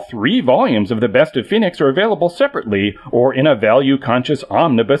that all 3 volumes of The Best of Phoenix are available separately, or in a value-conscious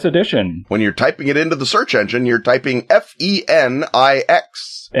omnibus edition. When you're typing it into the search engine, you're typing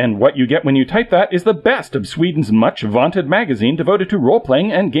Phoenix. And what you get when you type that is the best of Sweden's much-vaunted magazine devoted to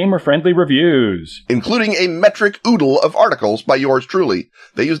role-playing and gamer-friendly reviews. Including a metric oodle of articles by yours truly.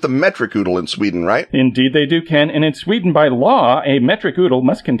 They use the metric oodle in Sweden, right? Indeed they do, Ken, and in Sweden by law, a metric oodle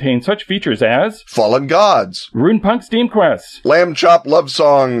must contain such features as Fallen Gods, Runepunk Steam Quests, Lamb Chop Love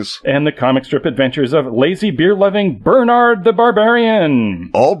Songs, and the comic strip adventures of lazy beer-loving Bernard the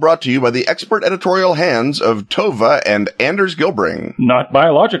Barbarian. All brought to you by the expert editorial hands of Tova and Anders Gilbring. Not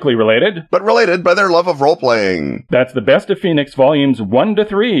biologically related, but related by their love of role-playing. That's the Best of Phoenix Volumes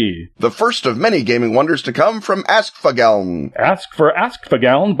 1-3. The first of many gaming wonders to come from Askfageln. Ask for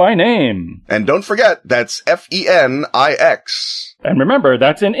Askfageln by name. And don't forget, that's F-E-N-I-X. And remember,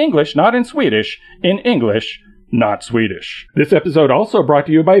 that's in English, not in Swedish. In English, not Swedish. This episode also brought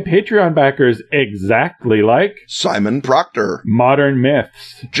to you by Patreon backers exactly like Simon Proctor, Modern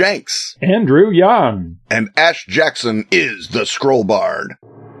Myths, Jenks, Andrew Young, and Ash Jackson is the Scroll Bard.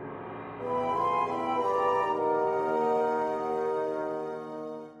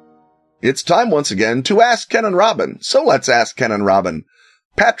 It's time once again to ask Ken and Robin. So let's ask Ken and Robin.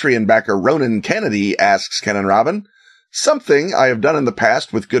 Patreon backer Ronan Kennedy asks Ken and Robin, something I have done in the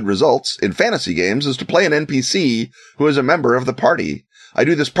past with good results in fantasy games is to play an NPC who is a member of the party. I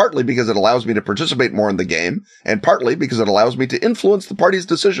do this partly because it allows me to participate more in the game, and partly because it allows me to influence the party's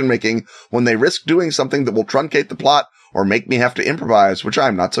decision-making when they risk doing something that will truncate the plot or make me have to improvise, which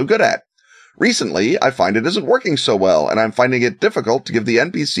I'm not so good at. Recently, I find it isn't working so well, and I'm finding it difficult to give the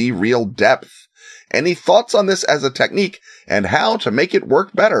NPC real depth. Any thoughts on this as a technique and how to make it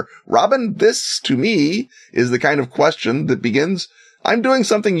work better? Robin, this, to me, is the kind of question that begins, I'm doing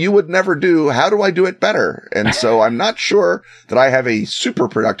something you would never do. How do I do it better? And so I'm not sure that I have a super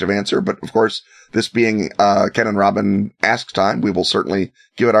productive answer, but of course, this being Ken and Robin Ask Time, we will certainly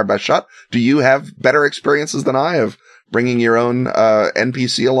give it our best shot. Do you have better experiences than I of bringing your own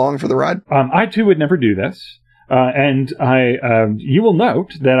NPC along for the ride? I, too, would never do this. And you will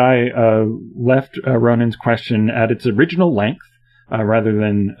note that I left Ronan's question at its original length rather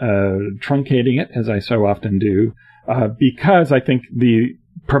than truncating it, as I so often do, because I think the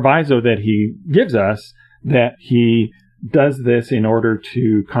proviso that he gives us, that he does this in order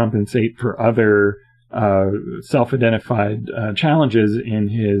to compensate for other self-identified challenges in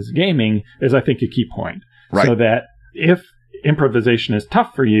his gaming, is, I think, a key point. Right. So that if improvisation is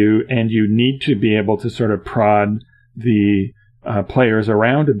tough for you and you need to be able to sort of prod the players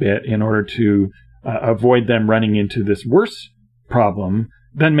around a bit in order to avoid them running into this worse problem,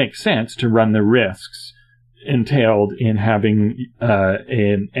 then makes sense to run the risks entailed in having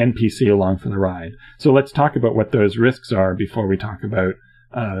an NPC along for the ride. So let's talk about what those risks are before we talk about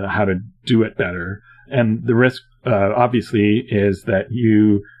how to do it better. And the risk, obviously, is that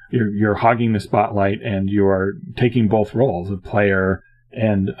you're hogging the spotlight and you're taking both roles of player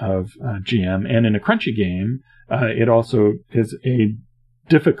and of GM. And in a crunchy game, it also is a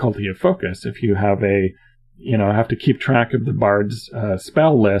difficulty of focus. If you have have to keep track of the bard's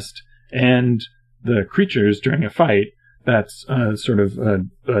spell list and the creatures during a fight, that's sort of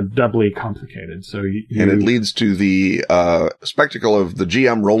doubly complicated. So and it leads to the spectacle of the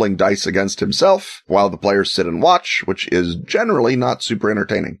GM rolling dice against himself while the players sit and watch, which is generally not super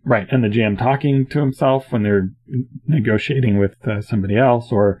entertaining. Right, and the GM talking to himself when they're negotiating with somebody else,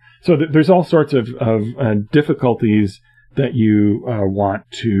 so there's all sorts of difficulties that you want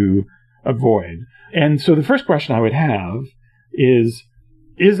to avoid. And so the first question I would have is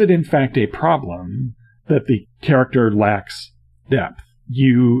it in fact a problem that the character lacks depth?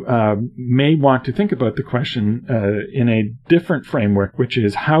 You may want to think about the question in a different framework, which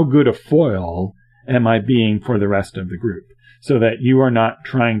is how good a foil am I being for the rest of the group? So that you are not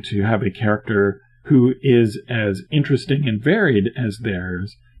trying to have a character who is as interesting and varied as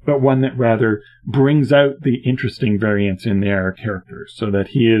theirs, but one that rather brings out the interesting variance in their characters, so that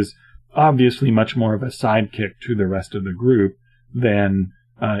he is obviously much more of a sidekick to the rest of the group than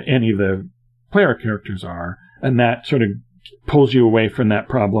any of the player characters are, and that sort of pulls you away from that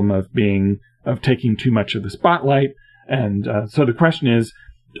problem of taking too much of the spotlight. And so the question is,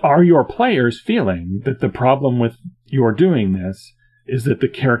 are your players feeling that the problem with your doing this is that the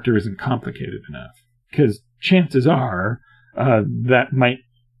character isn't complicated enough? Because chances are that might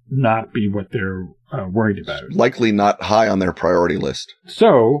not be what they're worried about. Likely not high on their priority list.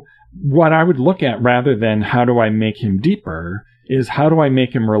 So what I would look at, rather than how do I make him deeper, is how do I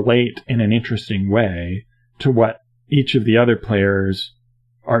make him relate in an interesting way to what each of the other players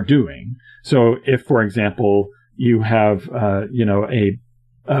are doing. So if, for example, you have,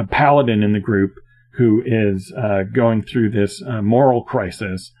 a paladin in the group who is going through this moral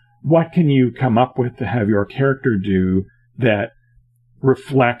crisis, what can you come up with to have your character do that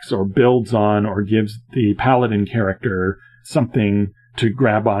reflects or builds on or gives the paladin character something to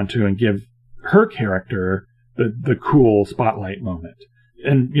grab onto and give her character the cool spotlight moment.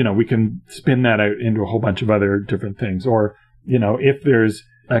 And, we can spin that out into a whole bunch of other different things. Or, if there's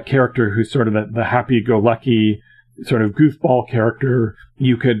a character who's sort of the happy-go-lucky sort of goofball character,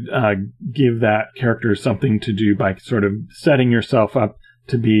 you could give that character something to do by sort of setting yourself up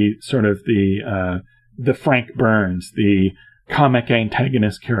to be sort of the Frank Burns, the comic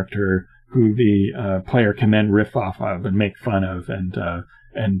antagonist character who the player can then riff off of and make fun of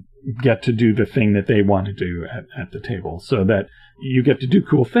and get to do the thing that they want to do at the table, so that you get to do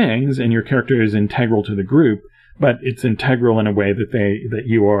cool things and your character is integral to the group, but it's integral in a way that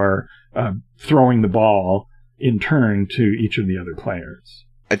you are throwing the ball in turn to each of the other players.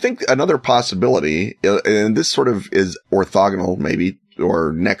 I think another possibility, and this sort of is orthogonal maybe,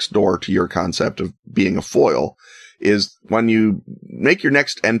 or next door to your concept of being a foil, is when you make your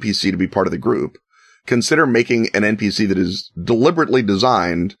next NPC to be part of the group, consider making an NPC that is deliberately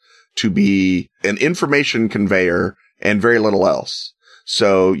designed to be an information conveyor and very little else.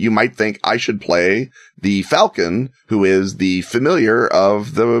 So you might think, I should play the Falcon, who is the familiar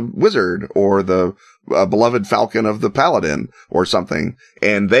of the wizard, or the beloved Falcon of the Paladin, or something.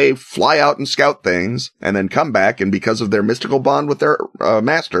 And they fly out and scout things and then come back. And because of their mystical bond with their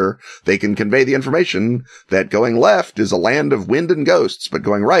master, they can convey the information that going left is a land of wind and ghosts, but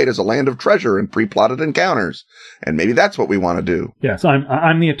going right is a land of treasure and pre-plotted encounters. And maybe that's what we want to do. Yes,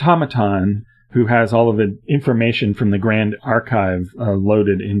 I'm the automaton who has all of the information from the Grand Archive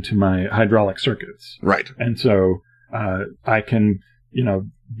loaded into my hydraulic circuits. Right. And so I can,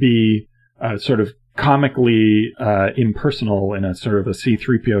 be sort of comically impersonal in a sort of a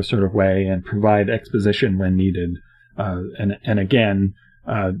C-3PO sort of way and provide exposition when needed. And again,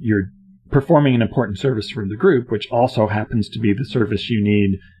 you're performing an important service for the group, which also happens to be the service you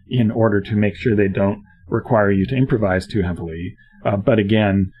need in order to make sure they don't require you to improvise too heavily. But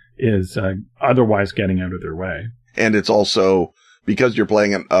again, is otherwise getting out of their way. And it's also, because you're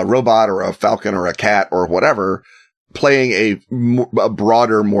playing a robot or a falcon or a cat or whatever, playing a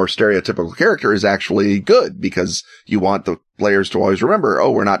broader, more stereotypical character is actually good, because you want the players to always remember,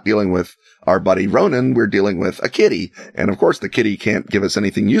 we're not dealing with our buddy Ronan, we're dealing with a kitty. And of course, the kitty can't give us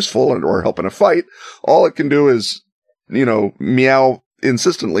anything useful or help in a fight. All it can do is, meow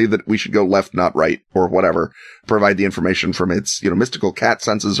insistently that we should go left, not right, or whatever, provide the information from its, mystical cat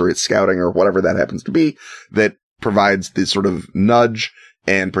senses or its scouting or whatever that happens to be, that provides the sort of nudge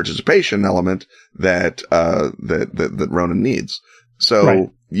and participation element that Ronan needs. So right.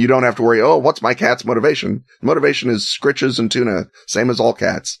 You don't have to worry, what's my cat's motivation? Motivation is scritches and tuna, same as all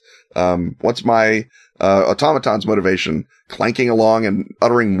cats. What's my automaton's motivation? Clanking along and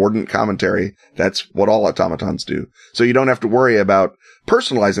uttering mordant commentary. That's what all automatons do. So you don't have to worry about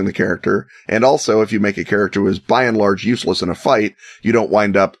personalizing the character. And also, if you make a character who is by and large useless in a fight, you don't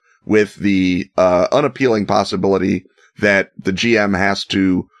wind up with the unappealing possibility that the GM has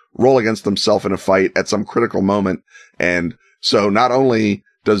to roll against themselves in a fight at some critical moment. And so not only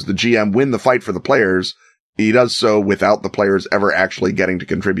does the GM win the fight for the players, he does so without the players ever actually getting to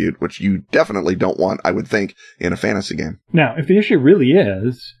contribute, which you definitely don't want, I would think, in a fantasy game. Now, if the issue really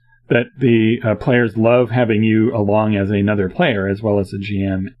is that the players love having you along as another player as well as a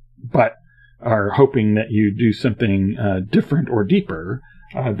GM, but are hoping that you do something different or deeper,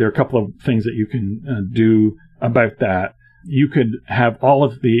 there are a couple of things that you can do about that. You could have all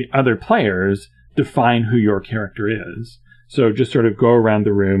of the other players define who your character is. So just sort of go around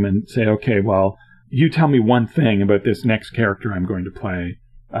the room and say, okay, well, you tell me one thing about this next character I'm going to play,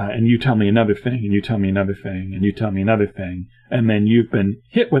 and you tell me another thing, and you tell me another thing, and you tell me another thing, and then you've been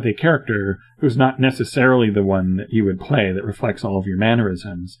hit with a character who's not necessarily the one that you would play, that reflects all of your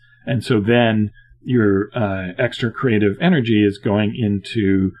mannerisms. And so then your extra creative energy is going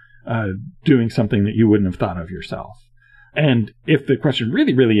into doing something that you wouldn't have thought of yourself. And if the question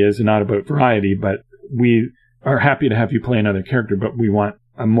really, really is not about variety, but we are happy to have you play another character, but we want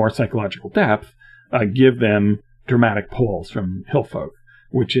a more psychological depth, give them dramatic poles from Hillfolk,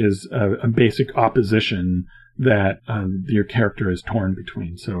 which is a basic opposition that your character is torn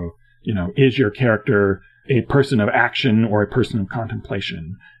between. So, is your character a person of action or a person of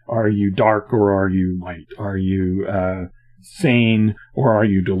contemplation? Are you dark or are you light? Are you sane or are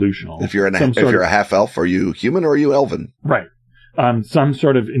you delusional? If you're a half elf, are you human or are you elven? Right. Some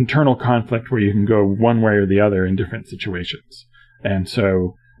sort of internal conflict where you can go one way or the other in different situations. And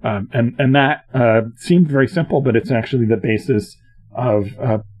so, and that seemed very simple, but it's actually the basis of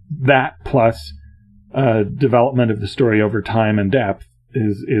that plus development of the story over time and depth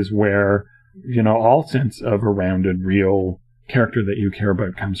is where, all sense of a rounded, real character that you care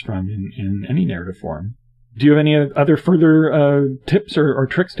about comes from in any narrative form. Do you have any other further tips or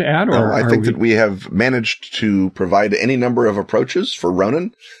tricks to add? Or I think that we have managed to provide any number of approaches for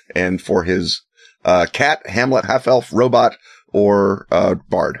Ronan and for his cat, Hamlet, half-elf, robot, or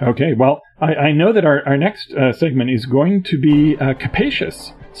bard. Okay, well, I know that our next segment is going to be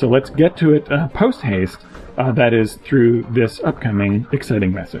capacious, so let's get to it post-haste. That is through this upcoming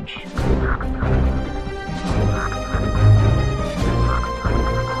exciting message.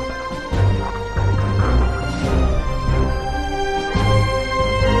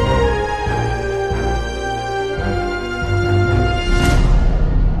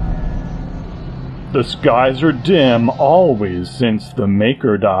 The skies are dim always since the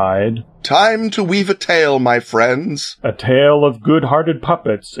Maker died. Time to weave a tale, my friends. A tale of good-hearted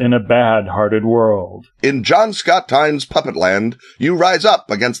puppets in a bad-hearted world. In John Scott Tynes' Puppetland, you rise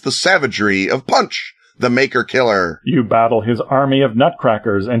up against the savagery of Punch, the Maker Killer. You battle his army of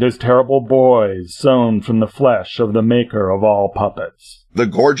nutcrackers and his terrible boys, sewn from the flesh of the maker of all puppets. The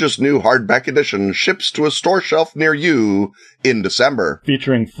gorgeous new hardback edition ships to a store shelf near you in December.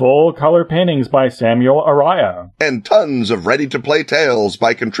 Featuring full-color paintings by Samuel Araya. And tons of ready-to-play tales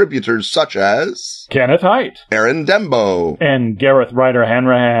by contributors such as Kenneth Haidt. Aaron Dembo. And Gareth Ryder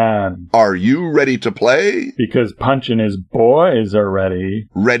Hanrahan. Are you ready to play? Because Punch and his boys are ready.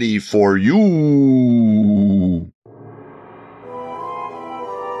 Ready for you.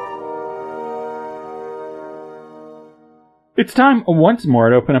 It's time once more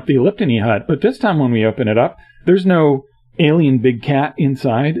to open up the Elliptony hut, but this time when we open it up, there's no alien big cat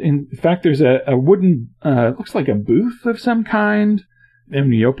inside. In fact, there's a wooden, looks like a booth of some kind. And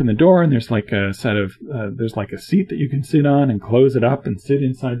when you open the door, and there's like a set of, there's like a seat that you can sit on and close it up and sit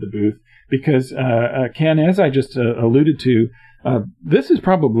inside the booth. Because, Ken, as I just alluded to, this is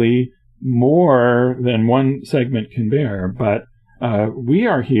probably more than one segment can bear, but we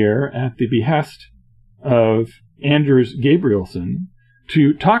are here at the behest of Anders Gabrielson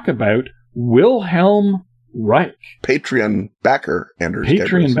to talk about Wilhelm Reich. Patreon backer Anders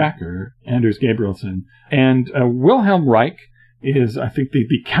Gabrielson. And Wilhelm Reich is, I think, the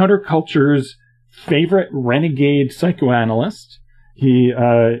counterculture's favorite renegade psychoanalyst. He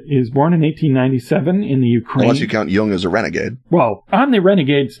is born in 1897 in the Ukraine. Unless you count Jung as a renegade. Well, on the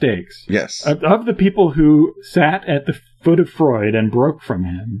renegade stakes. Yes. Of the people who sat at the foot of Freud and broke from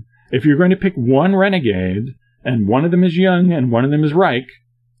him, if you're going to pick one renegade, and one of them is Jung and one of them is Reich,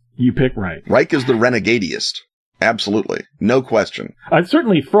 you pick Reich. Reich is the renegadiest. Absolutely. No question.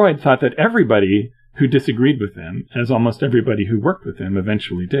 Certainly Freud thought that everybody who disagreed with him, as almost everybody who worked with him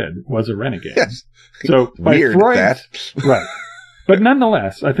eventually did, was a renegade. Yes. So by Weird, Freud, that. Right. But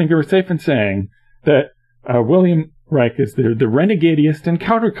nonetheless, I think we're safe in saying that William Reich is the renegadiest and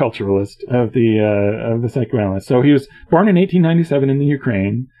counterculturalist of the psychoanalysts. So he was born in 1897 in the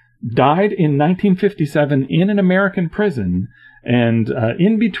Ukraine, died in 1957 in an American prison, and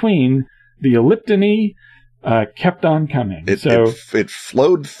in between, the Elliptony kept on coming. It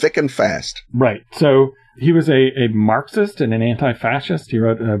flowed thick and fast. Right. So he was a Marxist and an anti-fascist. He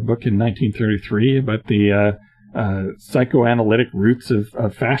wrote a book in 1933 about the psychoanalytic roots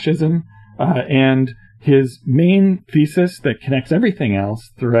of fascism. And his main thesis that connects everything else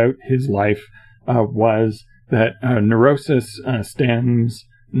throughout his life was that neurosis stems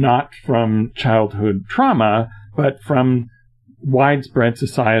not from childhood trauma, but from widespread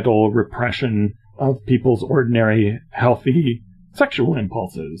societal repression of people's ordinary, healthy sexual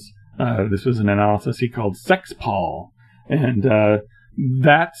impulses. This was an analysis he called Sexpol. And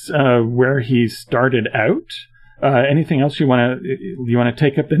that's where he started out. Anything else you want to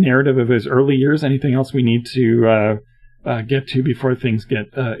take up the narrative of his early years? Anything else we need to get to before things get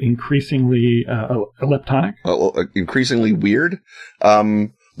increasingly elliptonic? Increasingly weird.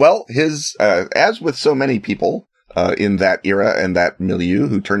 Well, his as with so many people in that era and that milieu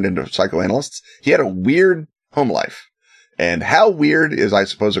who turned into psychoanalysts, he had a weird home life. And how weird is, I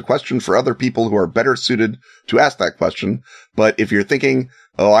suppose, a question for other people who are better suited to ask that question. But if you're thinking,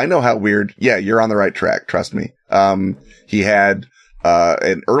 oh, I know how weird, yeah, you're on the right track. Trust me. He had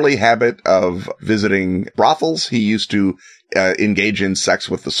an early habit of visiting brothels. He used to engage in sex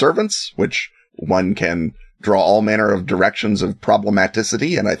with the servants, which one can draw all manner of directions of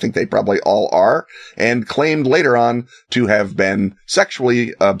problematicity, and I think they probably all are, and claimed later on to have been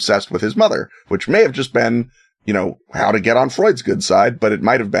sexually obsessed with his mother, which may have just been, how to get on Freud's good side, but it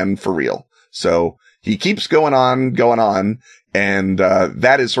might have been for real. So he keeps going on, and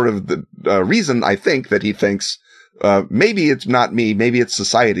that is sort of the reason I think that he thinks maybe it's not me, maybe it's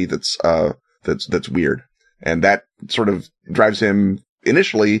society that's weird, and that sort of drives him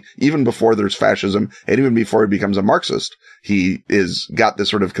initially, even before there's fascism and even before he becomes a Marxist, he is got this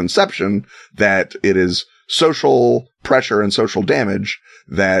sort of conception that it is social pressure and social damage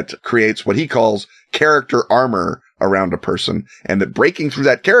that creates what he calls character armor around a person, and that breaking through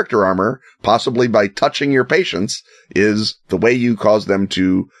that character armor, possibly by touching your patients, is the way you cause them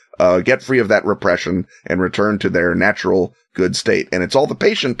to get free of that repression and return to their natural good state. And it's all the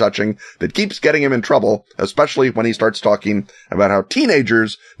patient touching that keeps getting him in trouble, especially when he starts talking about how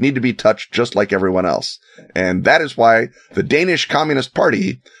teenagers need to be touched just like everyone else. And that is why the Danish Communist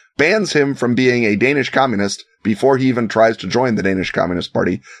Party bans him from being a Danish communist before he even tries to join the Danish Communist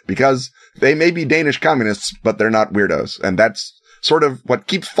Party, because they may be Danish communists, but they're not weirdos. And that's sort of what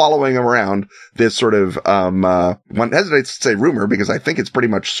keeps following him around, this sort of, one hesitates to say rumor, because I think it's pretty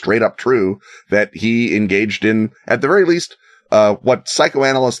much straight up true that he engaged in, at the very least, what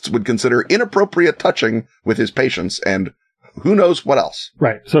psychoanalysts would consider inappropriate touching with his patients, and who knows what else.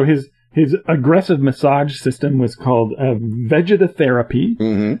 Right. So his aggressive massage system was called vegetotherapy,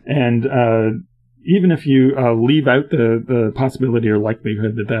 and even if you leave out the possibility or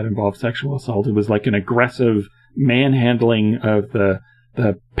likelihood that involved sexual assault, it was like an aggressive manhandling of the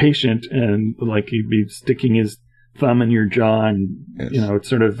patient, and like he'd be sticking his thumb in your jaw, and it's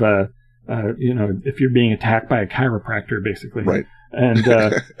sort of if you're being attacked by a chiropractor, basically, right? And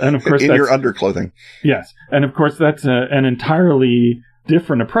of course in your underclothing, yes, and of course that's an entirely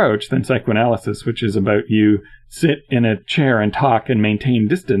different approach than psychoanalysis, which is about you sit in a chair and talk and maintain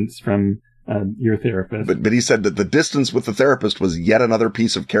distance from your therapist. But he said that the distance with the therapist was yet another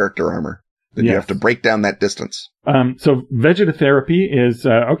piece of character armor. That you have to break down that distance. So vegetotherapy is,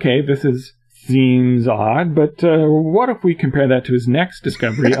 okay, seems odd, but what if we compare that to his next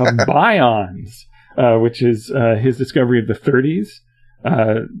discovery of bions, which is his discovery of the 30s.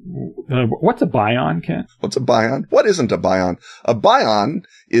 What's a bion, Ken? What's a bion? What isn't a bion? A bion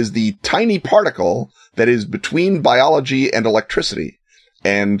is the tiny particle that is between biology and electricity.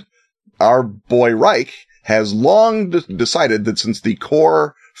 And our boy Reich has long decided that since the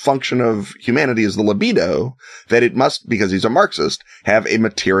core function of humanity is the libido, that it must, because he's a Marxist, have a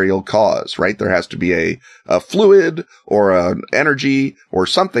material cause, right? There has to be a fluid or an energy or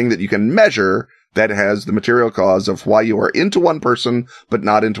something that you can measure that has the material cause of why you are into one person, but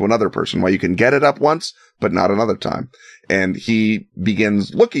not into another person, why you can get it up once, but not another time. And he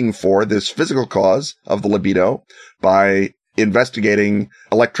begins looking for this physical cause of the libido by investigating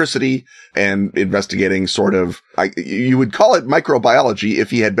electricity and investigating sort of, you would call it microbiology if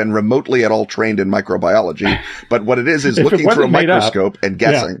he had been remotely at all trained in microbiology. But what it is looking through a microscope and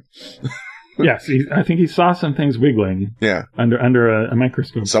guessing. Yeah. Yes, I think he saw some things wiggling. Yeah. Under a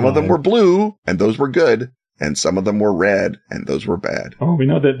microscope. Some of them were blue, and those were good. And some of them were red, and those were bad. Oh, we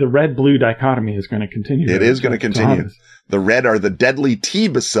know that the red-blue dichotomy is going to continue. It is going to continue. The red are the deadly T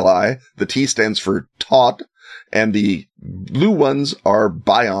bacilli. The T stands for taut. And the blue ones are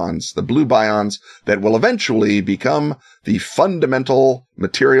bions, the blue bions that will eventually become the fundamental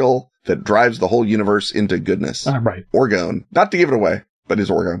material that drives the whole universe into goodness. Right. Orgone. Not to give it away, but his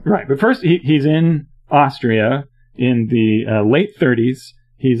orgone. Right. But first, he's in Austria in the late 30s.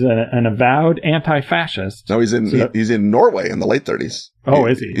 He's an avowed anti-fascist. No, he's in Norway in the late 30s. Oh,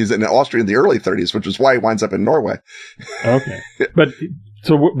 is he? He's in Austria in the early 30s, which is why he winds up in Norway. Okay. But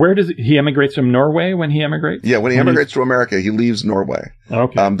so where does he emigrates from Norway when he emigrates? Yeah, when he emigrates to America, he leaves Norway.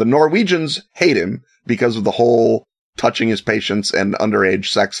 Okay. The Norwegians hate him because of the whole touching his patients and underage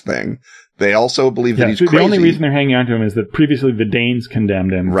sex thing. They also believe that he's crazy. The only reason they're hanging on to him is that previously the Danes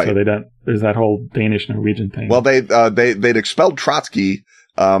condemned him. Right. So there's that whole Danish-Norwegian thing. Well, they'd expelled Trotsky,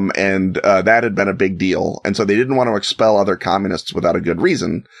 and that had been a big deal. And so they didn't want to expel other communists without a good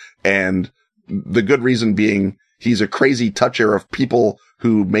reason. And the good reason being he's a crazy toucher of people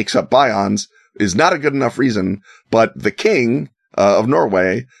who makes up bions is not a good enough reason. But the king of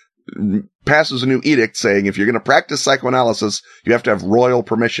Norway passes a new edict saying if you're going to practice psychoanalysis, you have to have royal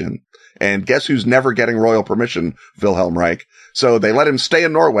permission. And guess who's never getting royal permission? Wilhelm Reich. So they let him stay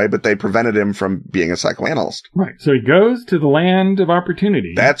in Norway, but they prevented him from being a psychoanalyst. Right. So he goes to the land of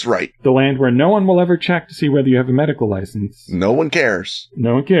opportunity. That's right. The land where no one will ever check to see whether you have a medical license. No one cares.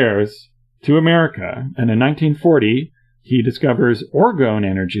 No one cares. To America. And in 1940, he discovers orgone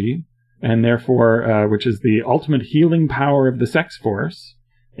energy, and therefore, which is the ultimate healing power of the sex force.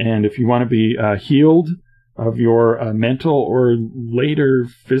 And if you want to be healed of your mental or later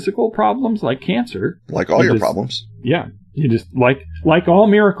physical problems like cancer. Like all your problems. Yeah. You just, like all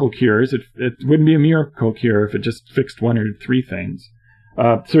miracle cures, it wouldn't be a miracle cure if it just fixed one or three things.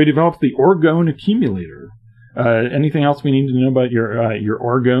 So he develops the orgone accumulator. Anything else we need to know about your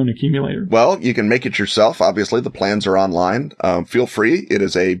orgone accumulator? Well, you can make it yourself. Obviously, the plans are online. Feel free. It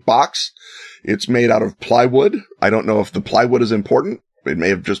is a box. It's made out of plywood. I don't know if the plywood is important. It may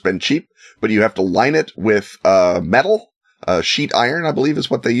have just been cheap, but you have to line it with metal. Sheet iron, I believe, is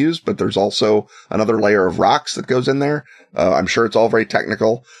what they use, but there's also another layer of rocks that goes in there. I'm sure it's all very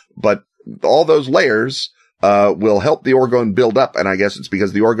technical, but all those layers will help the orgone build up, and I guess it's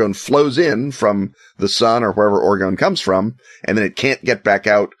because the orgone flows in from the sun or wherever orgone comes from, and then it can't get back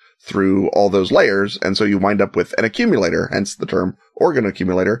out through all those layers, and so you wind up with an accumulator, hence the term orgone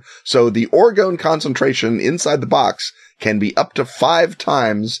accumulator. So the orgone concentration inside the box can be up to 5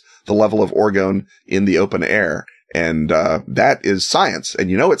 times the level of orgone in the open air. And that is science. And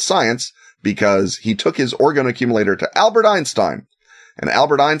you know it's science because he took his orgone accumulator to Albert Einstein. And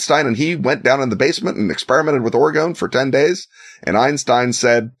Albert Einstein and he went down in the basement and experimented with orgone for 10 days. And Einstein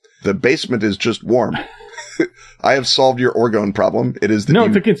said, the basement is just warm. I have solved your orgone problem. It is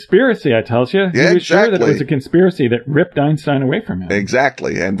it's a conspiracy, I tell you. Yeah, he was exactly. sure that it was a conspiracy that ripped Einstein away from him.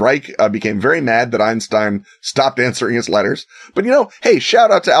 Exactly. And Reich became very mad that Einstein stopped answering his letters. But hey, shout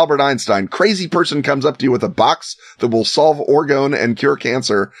out to Albert Einstein. Crazy person comes up to you with a box that will solve orgone and cure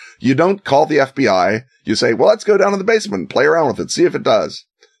cancer. You don't call the FBI. You say, well, let's go down in the basement and play around with it, see if it does.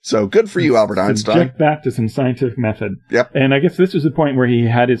 So good for you, Albert Einstein. Subject that to some scientific method. Yep. And I guess this was the point where he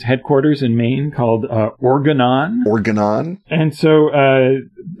had his headquarters in Maine called Orgonon. Orgonon. And so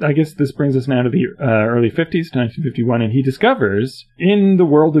I guess this brings us now to the early 50s, to 1951, and he discovers in the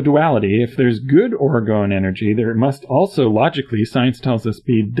world of duality, if there's good orgone energy, there must also, logically, science tells us,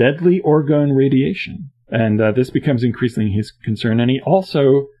 be deadly orgone radiation. And this becomes increasingly his concern. And he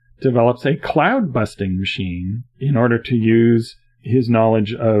also develops a cloud-busting machine in order to use his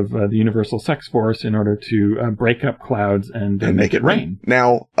knowledge of the universal sex force in order to break up clouds and make it rain.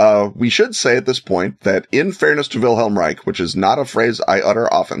 Now, we should say at this point that in fairness to Wilhelm Reich, which is not a phrase I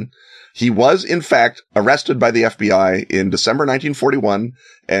utter often, he was in fact arrested by the FBI in December 1941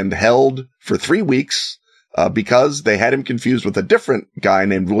 and held for 3 weeks because they had him confused with a different guy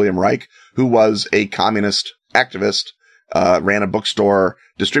named William Reich, who was a communist activist, ran a bookstore,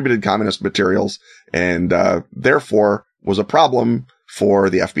 distributed communist materials, and therefore was a problem for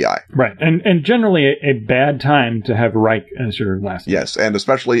the FBI. Right. And generally a bad time to have Reich as your last name. Yes. And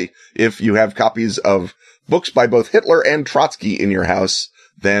especially if you have copies of books by both Hitler and Trotsky in your house,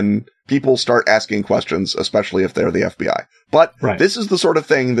 then people start asking questions, especially if they're the FBI. But This is the sort of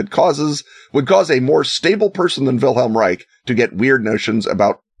thing that would cause a more stable person than Wilhelm Reich to get weird notions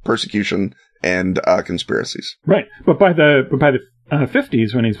about persecution and conspiracies. Right. But by the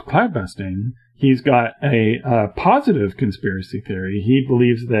 50s, when he's cloud busting, he's got a positive conspiracy theory. He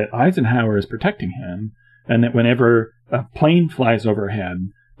believes that Eisenhower is protecting him, and that whenever a plane flies overhead,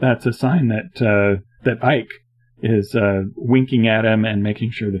 that's a sign that Ike is winking at him and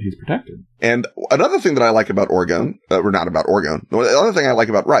making sure that he's protected. And another thing that I like about orgone, or not about orgone, the other thing I like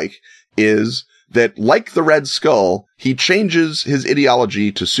about Reich is that, like the Red Skull, he changes his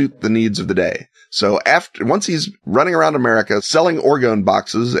ideology to suit the needs of the day. So once he's running around America selling orgone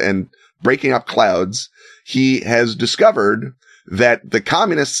boxes and breaking up clouds, he has discovered that the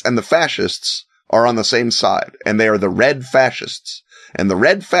communists and the fascists are on the same side, and they are the red fascists. And the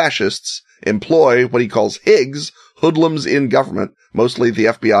red fascists employ what he calls Higgs, hoodlums in government, mostly the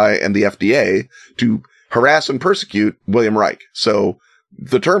FBI and the FDA, to harass and persecute William Reich. So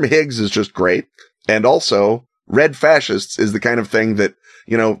the term Higgs is just great. And also, red fascists is the kind of thing that,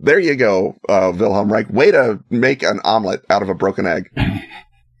 there you go, Wilhelm Reich. Way to make an omelet out of a broken egg.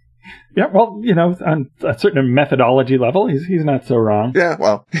 Yeah, well, on a certain methodology level, he's not so wrong. Yeah,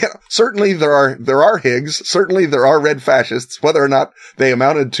 well, certainly there are Higgs. Certainly there are red fascists. Whether or not they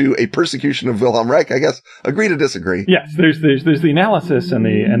amounted to a persecution of Wilhelm Reich, I guess, agree to disagree. Yes, there's the analysis and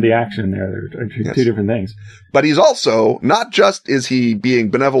the action there. They're two different things. But he's also, not just is he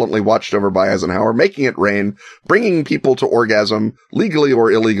being benevolently watched over by Eisenhower, making it rain, bringing people to orgasm, legally or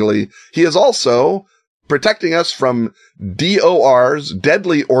illegally, he is also protecting us from DORs,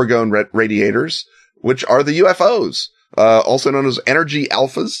 deadly orgone radiators, which are the UFOs, also known as energy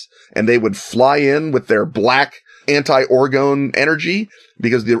alphas. And they would fly in with their black anti-orgone energy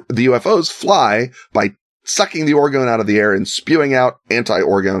because the UFOs fly by sucking the orgone out of the air and spewing out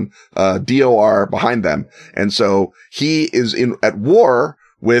anti-orgone, DOR behind them. And so he is at war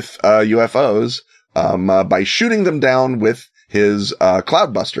with, UFOs, by shooting them down with his,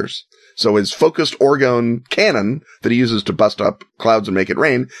 cloudbusters. So his focused orgone cannon that he uses to bust up clouds and make it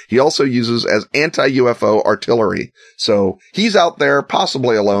rain, he also uses as anti-UFO artillery. So he's out there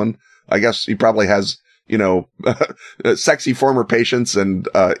possibly alone. I guess he probably has, sexy former patients and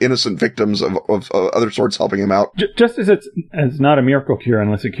innocent victims of other sorts helping him out. Just as it's not a miracle cure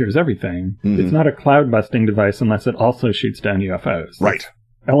unless it cures everything, it's not a cloud-busting device unless it also shoots down UFOs. Right. That's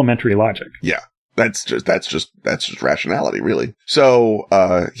elementary logic. Yeah. That's just rationality, really. So,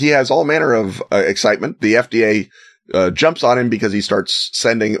 he has all manner of excitement. The FDA jumps on him because he starts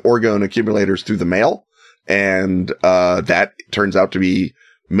sending orgone accumulators through the mail. And that turns out to be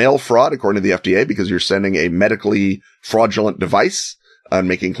mail fraud, according to the FDA, because you're sending a medically fraudulent device and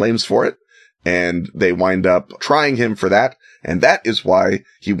making claims for it. And they wind up trying him for that. And that is why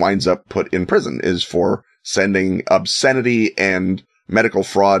he winds up put in prison, is for sending obscenity and medical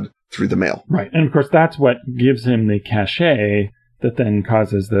fraud through the mail. Right. And of course, that's what gives him the cachet that then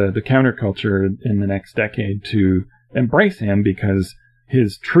causes the counterculture in the next decade to embrace him, because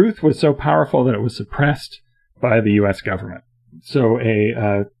his truth was so powerful that it was suppressed by the U.S. government. So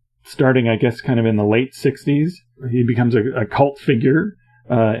starting, I guess, kind of in the late 60s, he becomes a cult figure.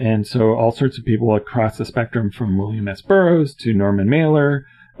 And so all sorts of people across the spectrum, from William S. Burroughs to Norman Mailer.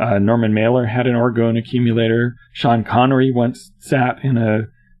 Norman Mailer had an orgone accumulator. Sean Connery once sat in an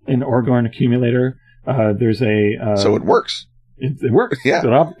orgone accumulator. There's so it works. It works.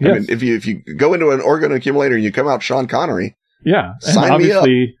 Yeah. Yes. I mean, if you go into an orgone accumulator and you come out Sean Connery. Yeah. Sign and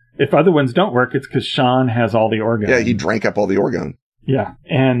obviously, me up. If other ones don't work, it's because Sean has all the orgone. Yeah, he drank up all the orgone. Yeah.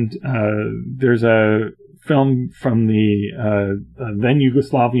 And there's a film from the then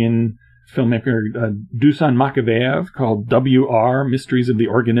Yugoslavian filmmaker Dusan Makavejev called W.R. Mysteries of the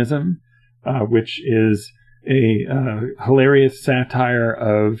Organism, which is a hilarious satire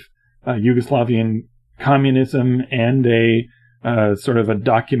of Yugoslavian communism and a sort of a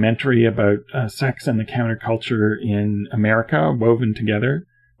documentary about sex and the counterculture in America woven together.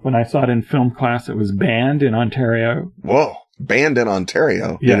 When I saw it in film class, it was banned in Ontario. Whoa. Banned in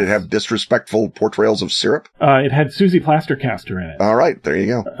Ontario. Yes. Did it have disrespectful portrayals of syrup? It had Susie Plastercaster in it. All right. There you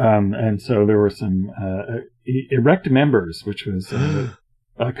go. And so there were some erect members, which was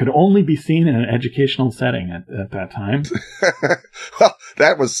could only be seen in an educational setting at that time. Well,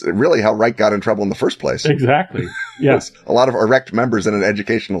 that was really how Reich got in trouble in the first place. Exactly. Yes. A lot of erect members in an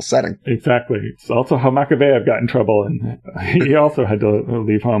educational setting. Exactly. It's also how Makavejev got in trouble, and he also had to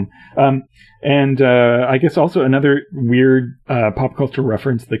leave home. And I guess also another weird pop culture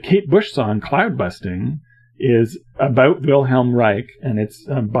reference, the Kate Bush song Cloud Busting is about Wilhelm Reich, and it's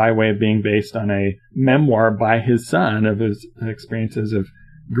by way of being based on a memoir by his son of his experiences of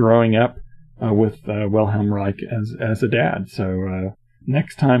growing up with Wilhelm Reich as a dad. So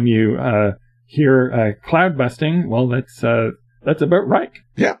next time you hear cloud busting, well, that's about Reich.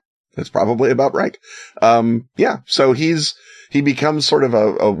 Yeah, that's probably about Reich. Yeah, so he becomes sort of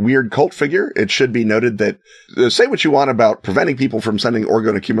a weird cult figure. It should be noted that say what you want about preventing people from sending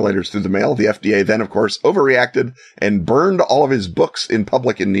orgone accumulators through the mail. The FDA then, of course, overreacted and burned all of his books in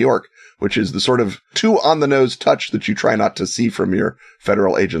public in New York, which is the sort of too on-the-nose touch that you try not to see from your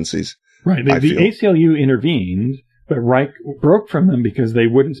federal agencies. Right. The ACLU intervened, but Reich broke from them because they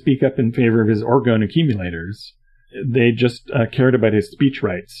wouldn't speak up in favor of his orgone accumulators. They just cared about his speech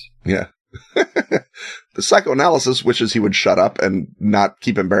rights. Yeah. The psychoanalysis wishes he would shut up and not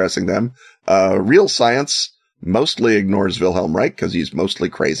keep embarrassing them. Real science mostly ignores Wilhelm Reich because he's mostly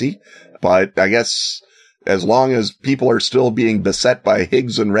crazy. But I guess as long as people are still being beset by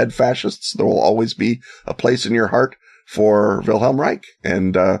Higgs and red fascists, there will always be a place in your heart for Wilhelm Reich,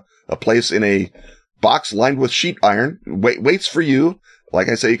 and a place in a box lined with sheet iron waits for you. Like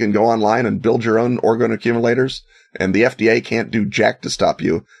I say, you can go online and build your own orgone accumulators, and the FDA can't do jack to stop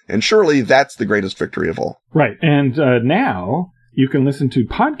you. And surely that's the greatest victory of all. Right. And now you can listen to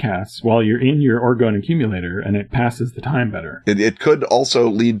podcasts while you're in your orgone accumulator, and it passes the time better. It could also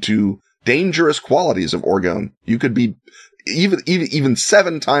lead to dangerous qualities of orgone. You could be even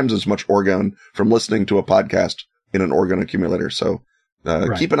 7 times as much orgone from listening to a podcast in an orgone accumulator. So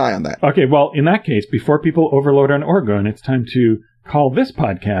right. Keep an eye on that. Okay. Well, in that case, before people overload on orgone, it's time to call this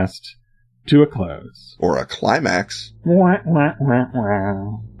podcast to a close. Or a climax.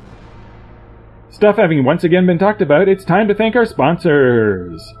 Stuff having once again been talked about, it's time to thank our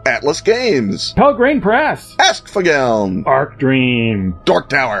sponsors. Atlas Games. Pelgrane Press. Askfageln. Arc Dream. Dork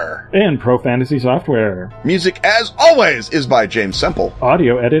Tower. And Pro Fantasy Software. Music, as always, is by James Semple.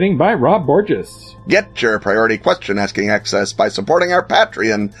 Audio editing by Rob Borges. Get your priority question asking access by supporting our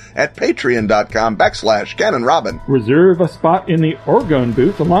Patreon at patreon.com/CanonRobin. Reserve a spot in the Orgone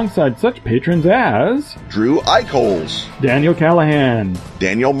booth alongside such patrons as Drew Eichholz, Daniel Callahan,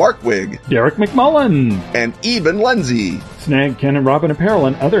 Daniel Markwig, Derek McMullen, Mullen. And Eben Lindsay. Snag Ken and Robin apparel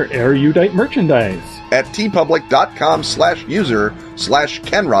and other erudite merchandise at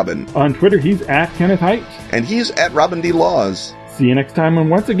tpublic.com/user/KenRobin. On Twitter, he's at Kenneth Height. And he's at Robin D. Laws. See you next time when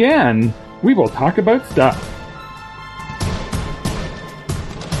once again, we will talk about stuff.